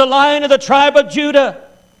God is the Lion of the tribe of Judah.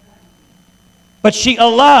 But she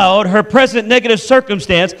allowed her present negative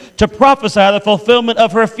circumstance to prophesy the fulfillment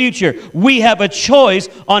of her future. We have a choice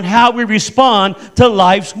on how we respond to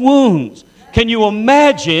life's wounds. Can you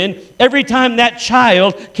imagine every time that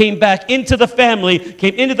child came back into the family,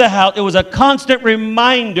 came into the house, it was a constant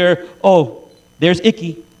reminder, oh, there's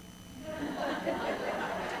Icky.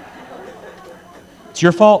 It's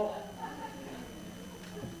your fault.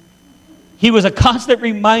 He was a constant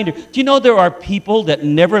reminder. Do you know there are people that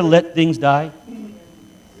never let things die?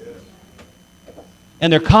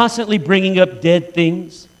 And they're constantly bringing up dead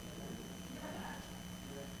things.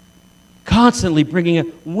 Constantly bringing up.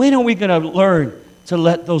 When are we going to learn to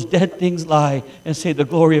let those dead things lie and say the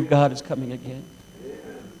glory of God is coming again?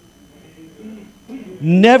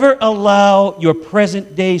 Never allow your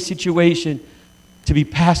present day situation to be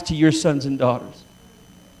passed to your sons and daughters.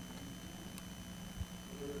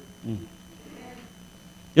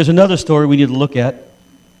 There's another story we need to look at.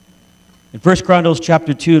 In 1 Chronicles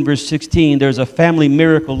chapter 2 and verse 16, there's a family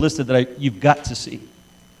miracle listed that you've got to see.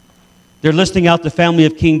 They're listing out the family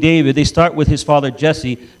of King David. They start with his father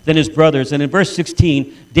Jesse, then his brothers. And in verse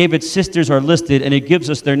 16, David's sisters are listed, and it gives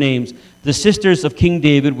us their names. The sisters of King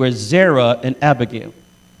David were Zerah and Abigail.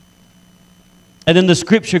 And then the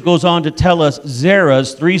scripture goes on to tell us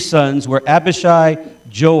Zerah's 3 sons were Abishai,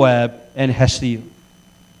 Joab, and Hashiel.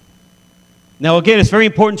 Now again, it's very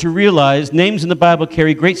important to realize names in the Bible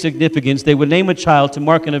carry great significance. They would name a child to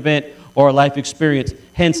mark an event or a life experience.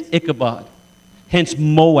 Hence Ichabod. Hence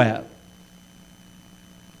Moab.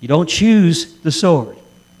 You don't choose the sword,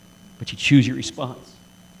 but you choose your response.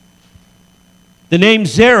 The name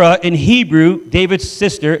Zerah in Hebrew, David's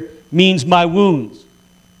sister, means my wounds,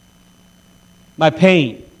 my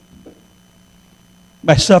pain,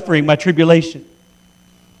 my suffering, my tribulation.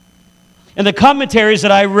 And the commentaries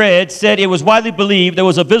that I read said it was widely believed there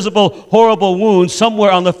was a visible, horrible wound somewhere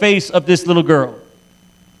on the face of this little girl.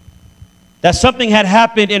 That something had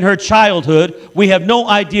happened in her childhood. We have no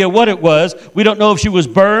idea what it was. We don't know if she was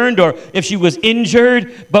burned or if she was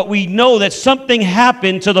injured, but we know that something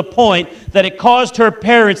happened to the point that it caused her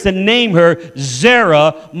parents to name her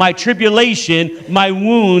Zerah, my tribulation, my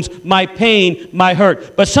wounds, my pain, my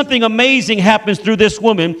hurt. But something amazing happens through this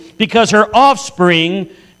woman because her offspring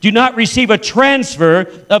do not receive a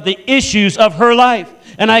transfer of the issues of her life.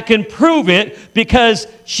 And I can prove it because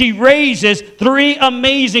she raises 3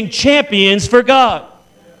 amazing champions for God.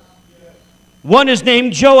 One is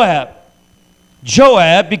named Joab.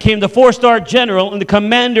 Joab became the 4-star general and the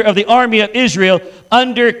commander of the army of Israel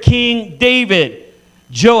under King David.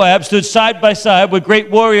 Joab stood side by side with great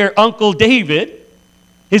warrior Uncle David,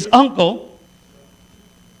 his uncle,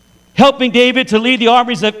 helping David to lead the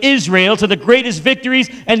armies of Israel to the greatest victories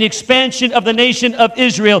and the expansion of the nation of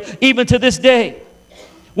Israel, even to this day.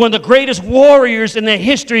 One of the greatest warriors in the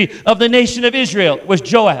history of the nation of Israel was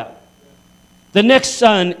Joab. The next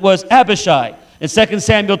son was Abishai. In 2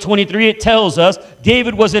 Samuel 23, it tells us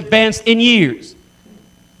David was advanced in years.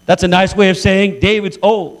 That's a nice way of saying David's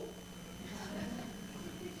old.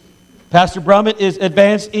 Pastor Brummett is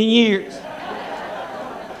advanced in years.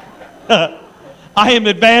 I am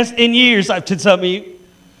advanced in years, to some of you.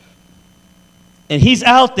 And he's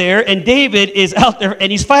out there, and David is out there,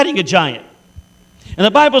 and he's fighting a giant. And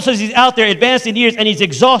the Bible says he's out there advanced in years and he's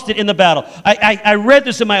exhausted in the battle. I read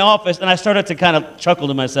this in my office and I started to kind of chuckle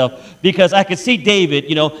to myself because I could see David,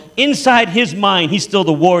 inside his mind, he's still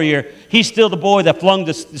the warrior. He's still the boy that flung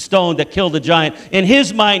the stone that killed the giant. In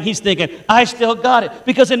his mind, he's thinking, I still got it.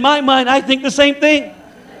 Because in my mind, I think the same thing.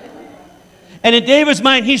 And in David's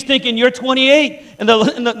mind, he's thinking, you're 28. And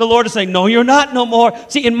the Lord is saying, no, you're not no more.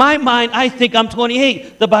 See, in my mind, I think I'm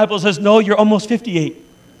 28. The Bible says, no, you're almost 58.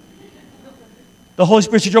 The Holy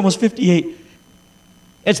Spirit says you're almost 58.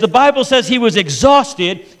 As the Bible says he was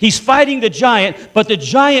exhausted, he's fighting the giant, but the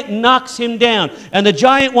giant knocks him down. And the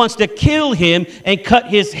giant wants to kill him and cut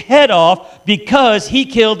his head off because he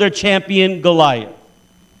killed their champion Goliath.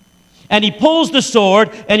 And he pulls the sword,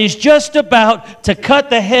 and he's just about to cut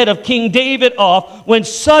the head of King David off when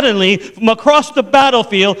suddenly, from across the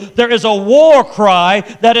battlefield, there is a war cry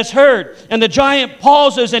that is heard. And the giant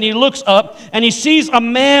pauses, and he looks up, and he sees a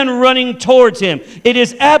man running towards him. It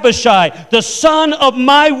is Abishai, the son of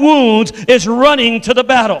my wounds, is running to the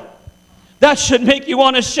battle. That should make you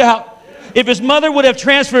want to shout. If his mother would have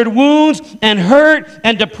transferred wounds and hurt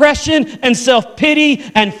and depression and self-pity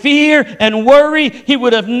and fear and worry, he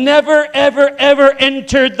would have never, ever, ever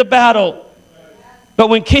entered the battle. But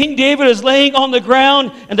when King David is laying on the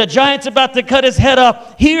ground and the giant's about to cut his head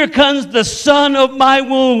off, here comes the son of my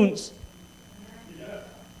wounds.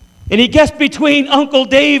 And he gets between Uncle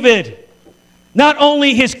David, not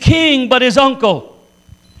only his king, but his uncle.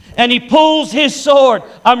 And he pulls his sword.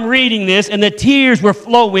 I'm reading this, and the tears were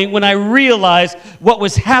flowing when I realized what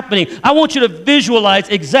was happening. I want you to visualize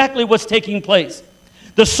exactly what's taking place.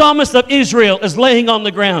 The psalmist of Israel is laying on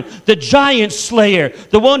the ground. The giant slayer,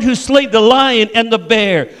 the one who slayed the lion and the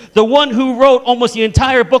bear, the one who wrote almost the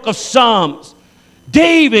entire book of Psalms.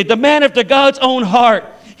 David, the man after God's own heart.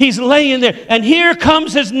 He's laying there, and here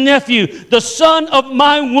comes his nephew, the son of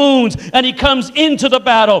my wounds, and he comes into the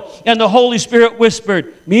battle, and the Holy Spirit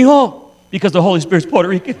whispered, Mijo, because the Holy Spirit's Puerto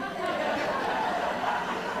Rican.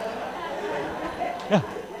 Yeah.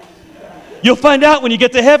 You'll find out when you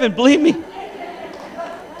get to heaven, believe me.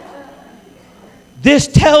 This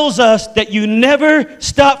tells us that you never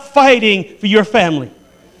stop fighting for your family.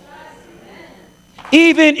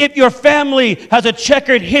 Even if your family has a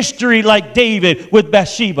checkered history like David with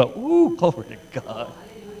Bathsheba. Ooh, glory to God.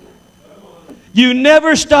 You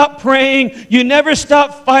never stop praying. You never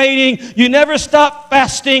stop fighting. You never stop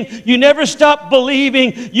fasting. You never stop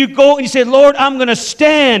believing. You go and you say, Lord, I'm going to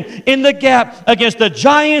stand in the gap against the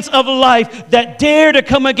giants of life that dare to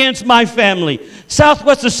come against my family.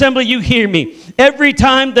 Southwest Assembly, you hear me. Every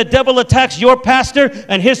time the devil attacks your pastor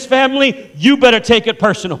and his family, you better take it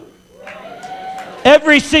personal.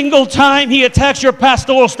 Every single time he attacks your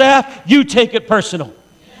pastoral staff, you take it personal.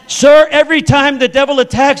 Sir, every time the devil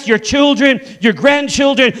attacks your children, your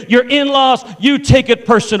grandchildren, your in-laws, you take it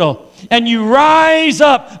personal. And you rise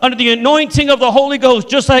up under the anointing of the Holy Ghost,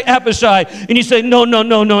 just like Abishai. And you say, no, no,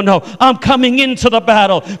 no, no, no. I'm coming into the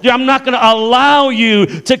battle. I'm not going to allow you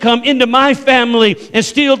to come into my family and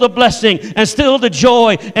steal the blessing and steal the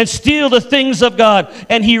joy and steal the things of God.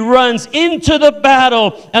 And he runs into the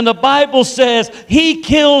battle. And the Bible says he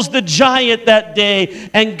kills the giant that day.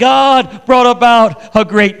 And God brought about a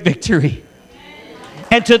great victory.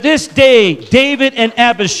 And to this day, David and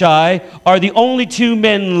Abishai are the only two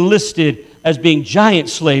men listed as being giant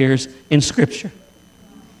slayers in Scripture.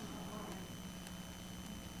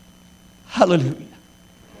 Hallelujah.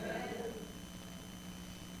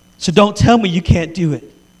 So don't tell me you can't do it.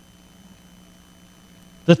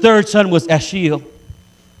 The third son was Ashiel.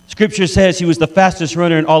 Scripture says he was the fastest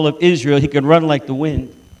runner in all of Israel. He could run like the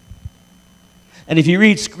wind. And if you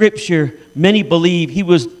read Scripture, many believe he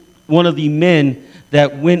was one of the men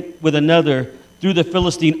that went with another through the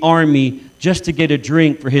Philistine army just to get a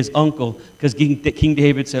drink for his uncle, because King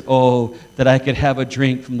David said, oh, that I could have a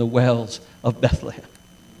drink from the wells of Bethlehem.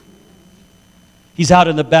 He's out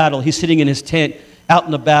in the battle. He's sitting in his tent out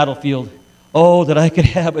in the battlefield. Oh, that I could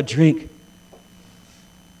have a drink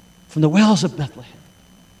from the wells of Bethlehem.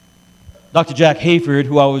 Dr. Jack Hayford,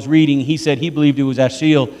 who I was reading, he said he believed it was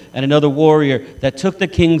Ashiel and another warrior that took the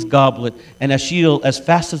king's goblet. And Ashiel, as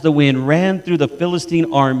fast as the wind, ran through the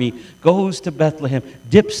Philistine army, goes to Bethlehem,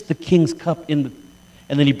 dips the king's cup in,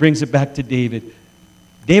 and then he brings it back to David.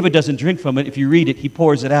 David doesn't drink from it. If you read it, he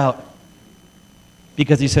pours it out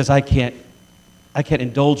because he says, I can't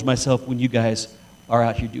indulge myself when you guys are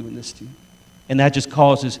out here doing this too. And that just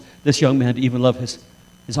causes this young man to even love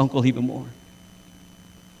his uncle even more.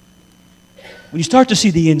 When you start to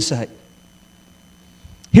see the insight,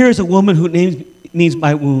 here is a woman who needs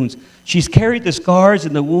my wounds. She's carried the scars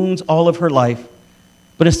and the wounds all of her life.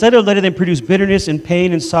 But instead of letting them produce bitterness and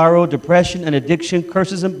pain and sorrow, depression and addiction,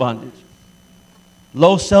 curses and bondage,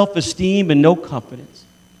 low self-esteem and no confidence,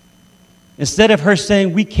 instead of her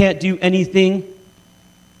saying, we can't do anything,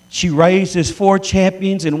 she raises 4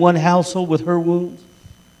 champions in one household with her wounds.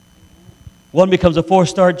 One becomes a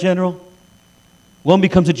 4-star general. One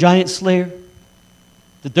becomes a giant slayer.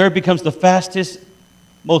 The third becomes the fastest,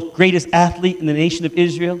 most greatest athlete in the nation of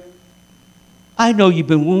Israel. I know you've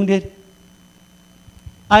been wounded.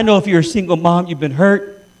 I know if you're a single mom, you've been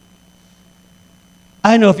hurt.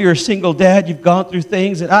 I know if you're a single dad, you've gone through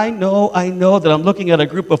things. And I know that I'm looking at a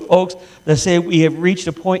group of folks that say we have reached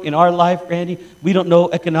a point in our life, Randy, we don't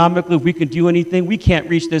know economically if we can do anything. We can't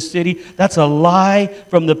reach this city. That's a lie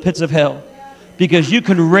from the pits of hell. Because you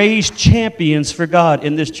can raise champions for God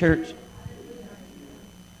in this church.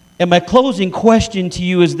 And my closing question to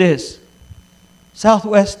you is this.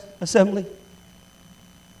 Southwest Assembly,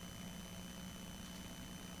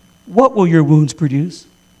 what will your wounds produce?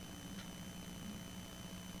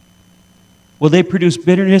 Will they produce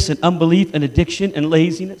bitterness and unbelief and addiction and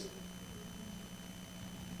laziness?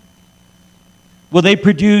 Will they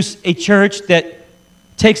produce a church that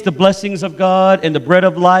takes the blessings of God and the bread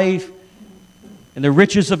of life and the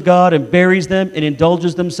riches of God and buries them and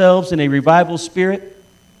indulges themselves in a revival spirit?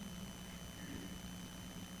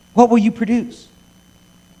 What will you produce?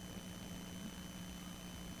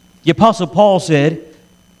 The Apostle Paul said,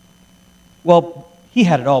 well, he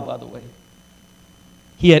had it all, by the way.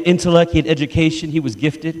 He had intellect, he had education, he was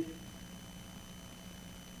gifted.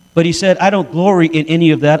 But he said, I don't glory in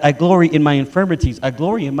any of that. I glory in my infirmities. I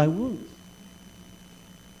glory in my wounds.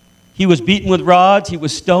 He was beaten with rods. He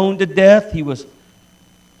was stoned to death. He was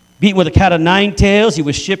beaten with a cat of 9 tails. He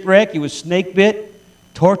was shipwrecked. He was snake bit,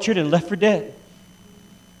 tortured, and left for dead.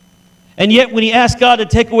 And yet when he asked God to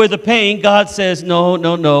take away the pain, God says, no,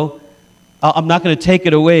 no, no. I'm not going to take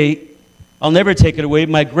it away. I'll never take it away.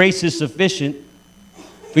 My grace is sufficient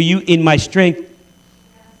for you in my strength.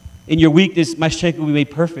 In your weakness, my strength will be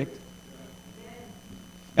made perfect.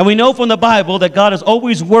 And we know from the Bible that God is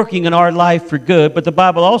always working in our life for good, but the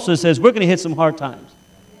Bible also says we're going to hit some hard times.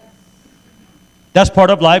 That's part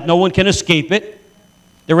of life. No one can escape it.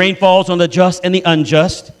 The rain falls on the just and the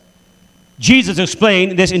unjust. Jesus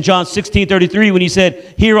explained this in John 16:33 when he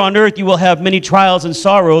said, here on earth you will have many trials and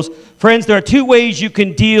sorrows. Friends, there are two ways you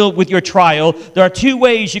can deal with your trial. There are two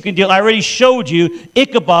ways you can deal. I already showed you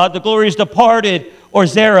Ichabod, the glory is departed, or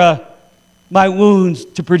Zerah, my wounds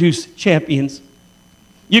to produce champions.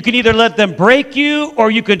 You can either let them break you, or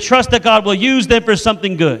you can trust that God will use them for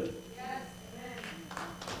something good.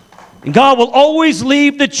 And God will always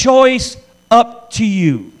leave the choice up to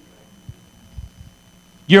you.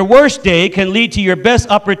 Your worst day can lead to your best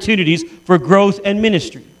opportunities for growth and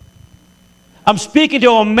ministry. I'm speaking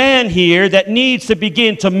to a man here that needs to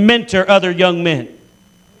begin to mentor other young men.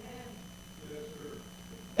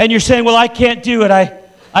 And you're saying, well, I can't do it.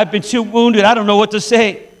 I've been too wounded. I don't know what to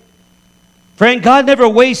say. Friend, God never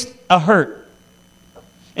wastes a hurt.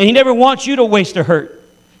 And He never wants you to waste a hurt.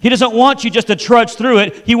 He doesn't want you just to trudge through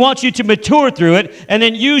it. He wants you to mature through it and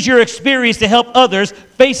then use your experience to help others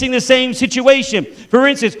facing the same situation. For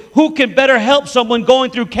instance, who can better help someone going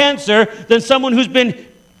through cancer than someone who's been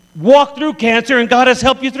walked through cancer and God has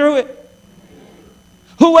helped you through it?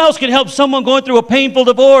 Who else can help someone going through a painful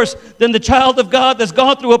divorce than the child of God that's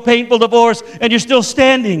gone through a painful divorce and you're still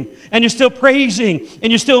standing and you're still praising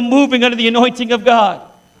and you're still moving under the anointing of God?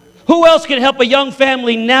 Who else can help a young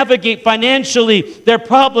family navigate financially their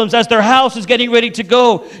problems as their house is getting ready to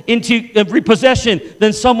go into repossession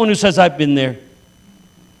than someone who says, I've been there?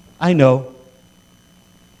 I know.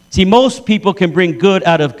 See, most people can bring good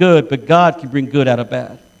out of good, but God can bring good out of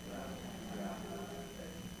bad.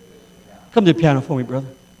 Come to the piano for me, brother.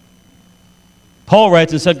 Paul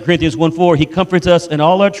writes in 2 Corinthians 1:4, He comforts us in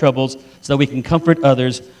all our troubles so that we can comfort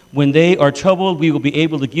others. When they are troubled, we will be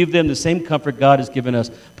able to give them the same comfort God has given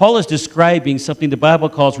us. Paul is describing something the Bible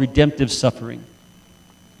calls redemptive suffering.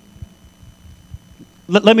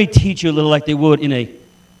 Let me teach you a little like they would in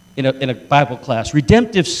a Bible class.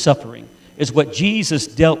 Redemptive suffering is what Jesus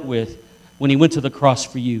dealt with when He went to the cross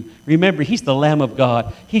for you. Remember, He's the Lamb of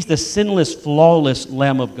God. He's the sinless, flawless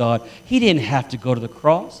Lamb of God. He didn't have to go to the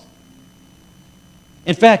cross.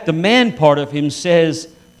 In fact, the man part of Him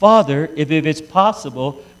says, Father, if it's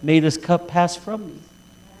possible, may this cup pass from me.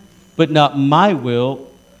 But not my will,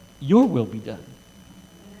 your will be done.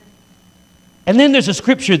 And then there's a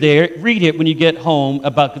scripture there, read it when you get home,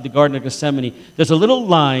 about the Garden of Gethsemane. There's a little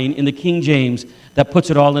line in the King James that puts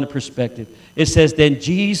it all into perspective. It says, then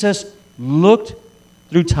Jesus looked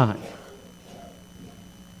through time.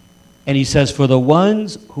 And He says, for the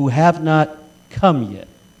ones who have not come yet,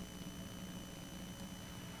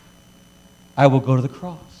 I will go to the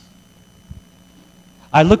cross.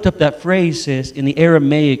 I looked up that phrase, sis. In the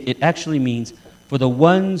Aramaic, it actually means for the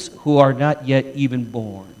ones who are not yet even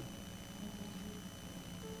born.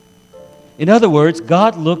 In other words,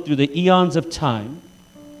 God looked through the eons of time.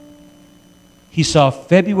 He saw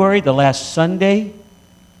February, the last Sunday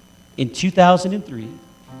in 2003.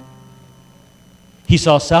 He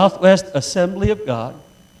saw Southwest Assembly of God.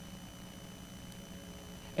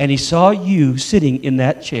 And He saw you sitting in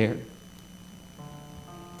that chair.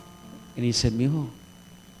 And He said, Mijo,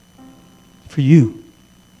 for you,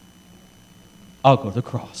 I'll go to the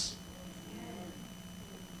cross.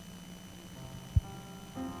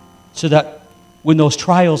 So that when those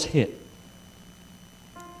trials hit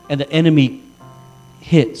and the enemy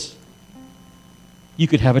hits, you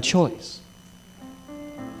could have a choice.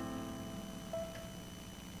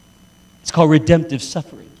 It's called redemptive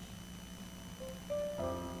suffering.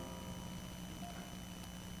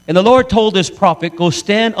 And the Lord told this prophet, go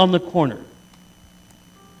stand on the corner.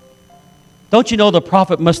 Don't you know the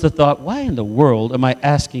prophet must have thought, why in the world am I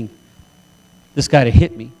asking this guy to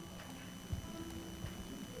hit me?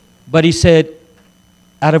 But he said,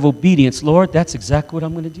 out of obedience, Lord, that's exactly what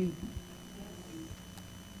I'm going to do.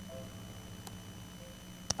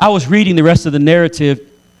 I was reading the rest of the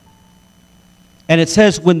narrative, and it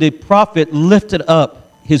says when the prophet lifted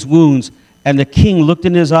up his wounds and the king looked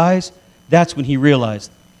in his eyes, that's when he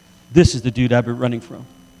realized, this is the dude I've been running from.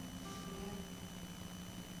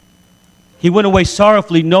 He went away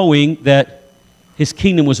sorrowfully knowing that his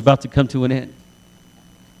kingdom was about to come to an end.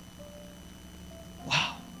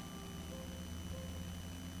 Wow.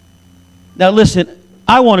 Now listen,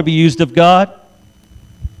 I want to be used of God.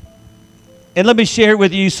 And let me share it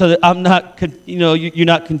with you so that I'm not, you're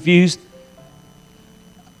not confused.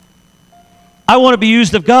 I want to be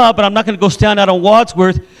used of God, but I'm not going to go stand out on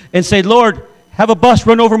Wadsworth and say, Lord, have a bus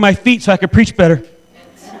run over my feet so I can preach better.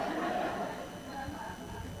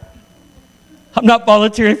 I'm not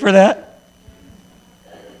volunteering for that.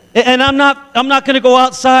 And I'm not going to go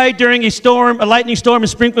outside during a lightning storm in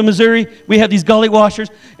Springfield, Missouri. We have these gully washers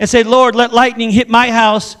and say, Lord, let lightning hit my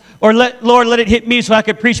house, or Lord, let it hit me so I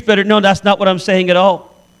can preach better. No, that's not what I'm saying at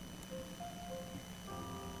all.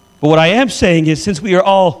 But what I am saying is, since we are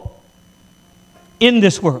all in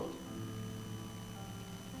this world,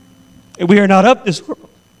 and we are not of this world,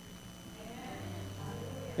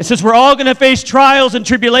 and since we're all going to face trials and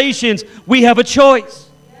tribulations, we have a choice.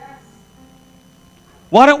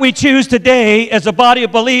 Why don't we choose today as a body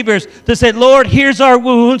of believers to say, Lord, here's our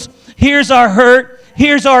wounds, here's our hurt,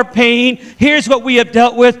 here's our pain, here's what we have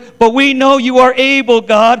dealt with, but we know you are able,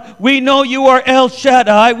 God. We know you are El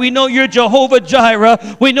Shaddai. We know you're Jehovah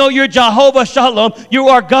Jireh. We know you're Jehovah Shalom. You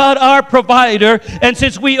are God, our provider. And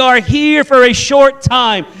since we are here for a short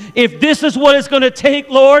time, if this is what it's going to take,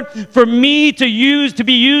 Lord, for me to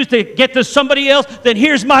be used to get to somebody else, then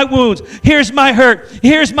here's my wounds, here's my hurt,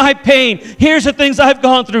 here's my pain, here's the things I've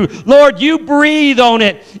gone through. Lord, you breathe on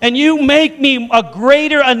it, and you make me a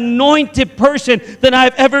greater anointed person than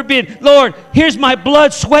I've ever been. Lord, here's my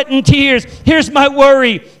blood, sweat, and tears. Here's my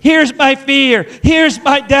worry. Here's my fear. Here's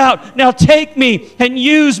my doubt. Now take me and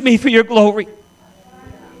use me for your glory.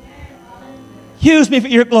 Use me for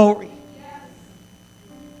your glory.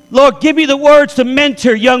 Lord, give me the words to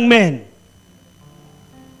mentor young men.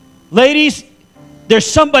 Ladies, there's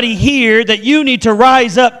somebody here that you need to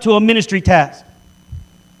rise up to a ministry task.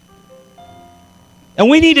 And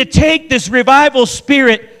we need to take this revival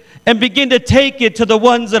spirit and begin to take it to the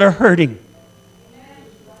ones that are hurting.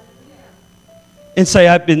 And say,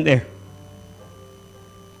 I've been there.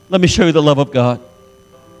 Let me show you the love of God.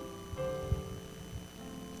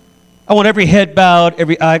 I want every head bowed,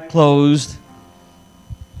 every eye closed.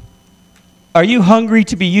 Are you hungry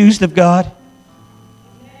to be used of God?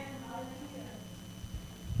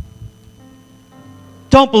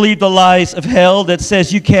 Don't believe the lies of hell that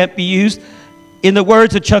says you can't be used. In the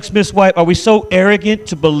words of Chuck Smith's wife, are we so arrogant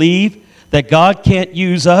to believe that God can't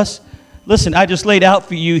use us? Listen, I just laid out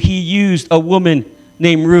for you, he used a woman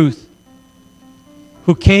named Ruth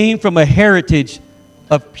who came from a heritage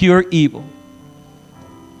of pure evil.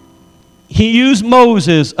 He used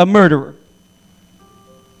Moses, a murderer.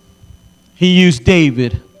 He used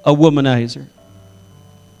David, a womanizer.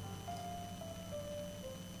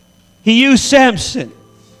 He used Samson,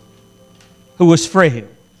 who was frail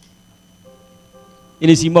in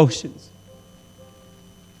his emotions.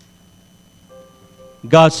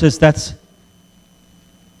 God says, that's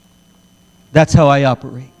how I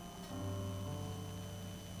operate.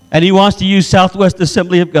 And he wants to use Southwest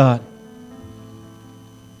Assembly of God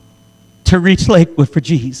to reach Lakewood for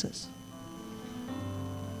Jesus.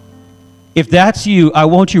 If that's you, I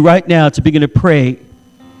want you right now to begin to pray.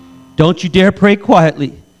 Don't you dare pray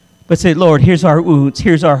quietly, but say, Lord, here's our wounds,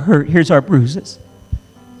 here's our hurt, here's our bruises.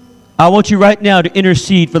 I want you right now to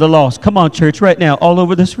intercede for the lost. Come on, church, right now, all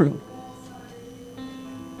over this room.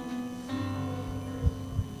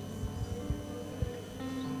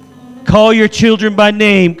 Call your children by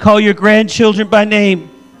name. Call your grandchildren by name.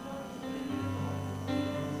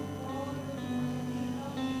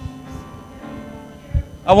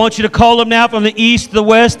 I want you to call them now from the east, the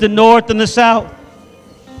west, the north, and the south.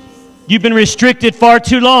 You've been restricted far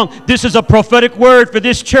too long. This is a prophetic word for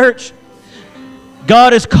this church.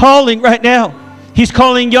 God is calling right now. He's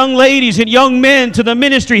calling young ladies and young men to the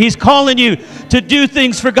ministry. He's calling you to do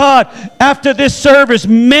things for God. After this service,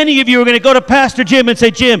 many of you are going to go to Pastor Jim and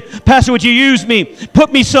say, Jim, Pastor, would you use me?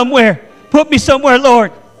 Put me somewhere. Put me somewhere,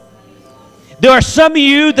 Lord. There are some of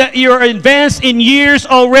you that you're advanced in years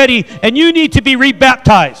already, and you need to be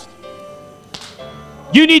rebaptized.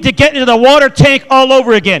 You need to get into the water tank all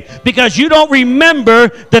over again because you don't remember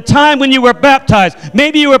the time when you were baptized.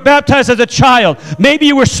 Maybe you were baptized as a child. Maybe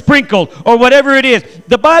you were sprinkled or whatever it is.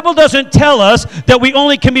 The Bible doesn't tell us that we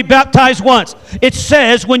only can be baptized once. It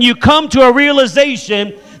says when you come to a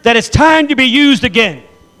realization that it's time to be used again.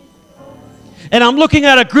 And I'm looking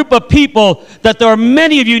at a group of people that there are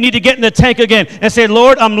many of you need to get in the tank again and say,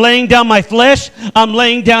 Lord, I'm laying down my flesh. I'm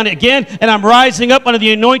laying down again, and I'm rising up under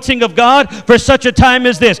the anointing of God for such a time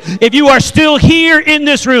as this. If you are still here in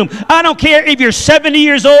this room, I don't care if you're 70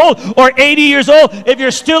 years old or 80 years old, if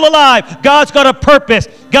you're still alive, God's got a purpose.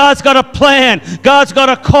 God's got a plan. God's got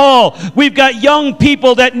a call. We've got young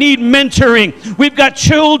people that need mentoring. We've got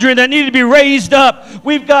children that need to be raised up.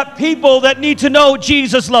 We've got people that need to know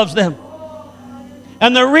Jesus loves them.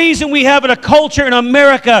 And the reason we have a culture in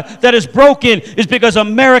America that is broken is because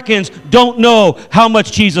Americans don't know how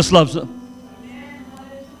much Jesus loves them.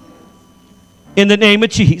 In the name of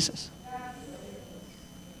Jesus.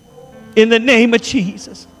 In the name of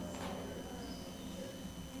Jesus.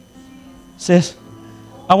 Sis,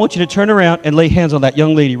 I want you to turn around and lay hands on that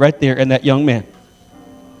young lady right there and that young man.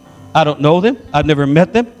 I don't know them. I've never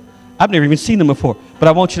met them. I've never even seen them before. But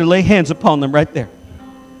I want you to lay hands upon them right there.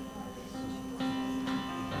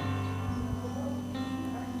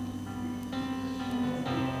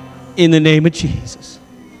 In the name of Jesus.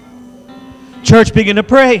 Church, begin to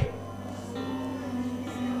pray.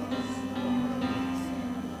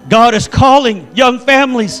 God is calling young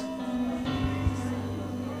families.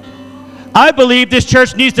 I believe this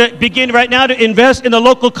church needs to begin right now to invest in the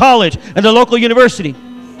local college and the local university.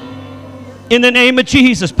 In the name of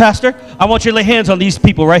Jesus, Pastor, I want you to lay hands on these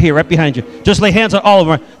people right here, right behind you. Just lay hands on all of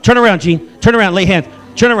them. Turn around, Gene. Turn around, lay hands.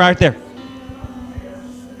 Turn around right there.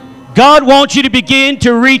 God wants you to begin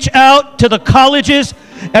to reach out to the colleges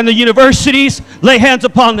and the universities. Lay hands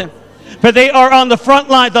upon them. For they are on the front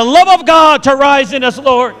line. The love of God to rise in us,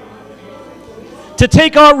 Lord. To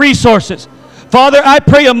take our resources. Father, I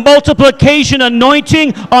pray a multiplication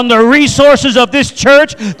anointing on the resources of this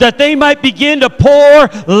church, that they might begin to pour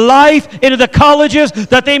life into the colleges,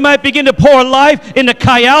 that they might begin to pour life into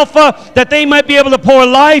Chi Alpha, that they might be able to pour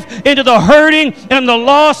life into the hurting and the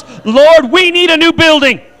lost. Lord, we need a new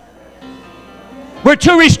building. We're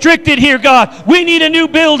too restricted here, God. We need a new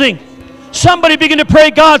building. Somebody begin to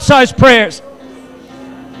pray God-sized prayers.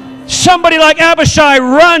 Somebody like Abishai,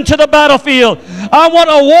 run to the battlefield. I want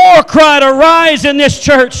a war cry to rise in this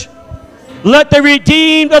church. Let the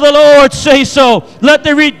redeemed of the Lord say so. Let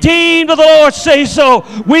the redeemed of the Lord say so.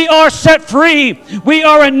 We are set free. We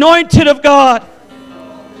are anointed of God.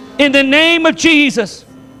 In the name of Jesus.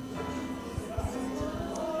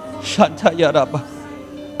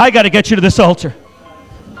 I got to get you to this altar.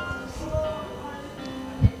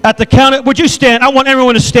 At the count of, would you stand? I want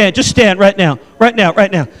everyone to stand. Just stand right now. Right now,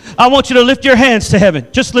 right now. I want you to lift your hands to heaven.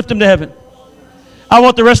 Just lift them to heaven. I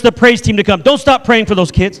want the rest of the praise team to come. Don't stop praying for those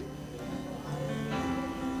kids.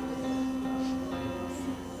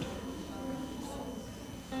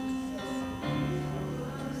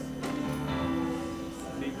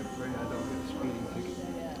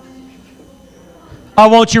 I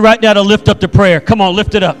want you right now to lift up the prayer. Come on,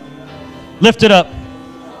 lift it up. Lift it up.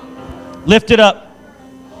 Lift it up.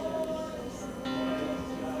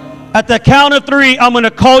 At the count of 3, I'm going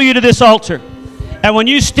to call you to this altar. And when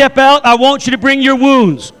you step out, I want you to bring your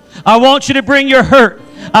wounds. I want you to bring your hurt.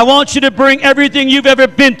 I want you to bring everything you've ever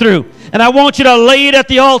been through. And I want you to lay it at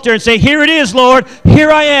the altar and say, here it is, Lord.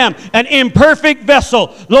 Here I am, an imperfect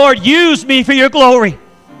vessel. Lord, use me for your glory.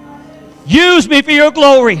 Use me for your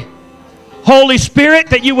glory. Holy Spirit,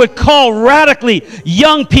 that you would call radically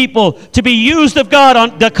young people to be used of God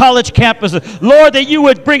on the college campuses. Lord, that you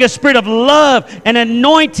would bring a spirit of love and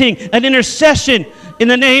anointing and intercession in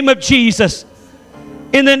the name of Jesus.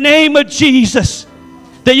 In the name of Jesus.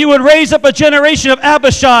 That you would raise up a generation of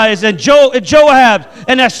Abishais and Joabs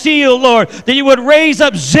and Asil, Lord. That you would raise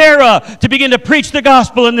up Zerah to begin to preach the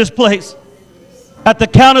gospel in this place. At the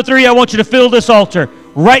count of 3, I want you to fill this altar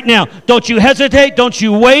right now. Don't you hesitate. Don't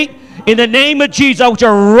you wait. In the name of Jesus, I want you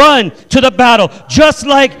to run to the battle. Just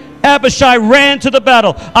like Abishai ran to the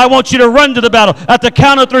battle, I want you to run to the battle. At the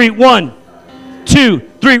count of 3, 1, 2,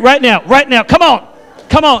 3, right now, right now. Come on.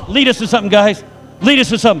 Come on. Lead us to something, guys. Lead us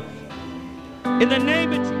to something. In the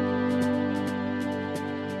name of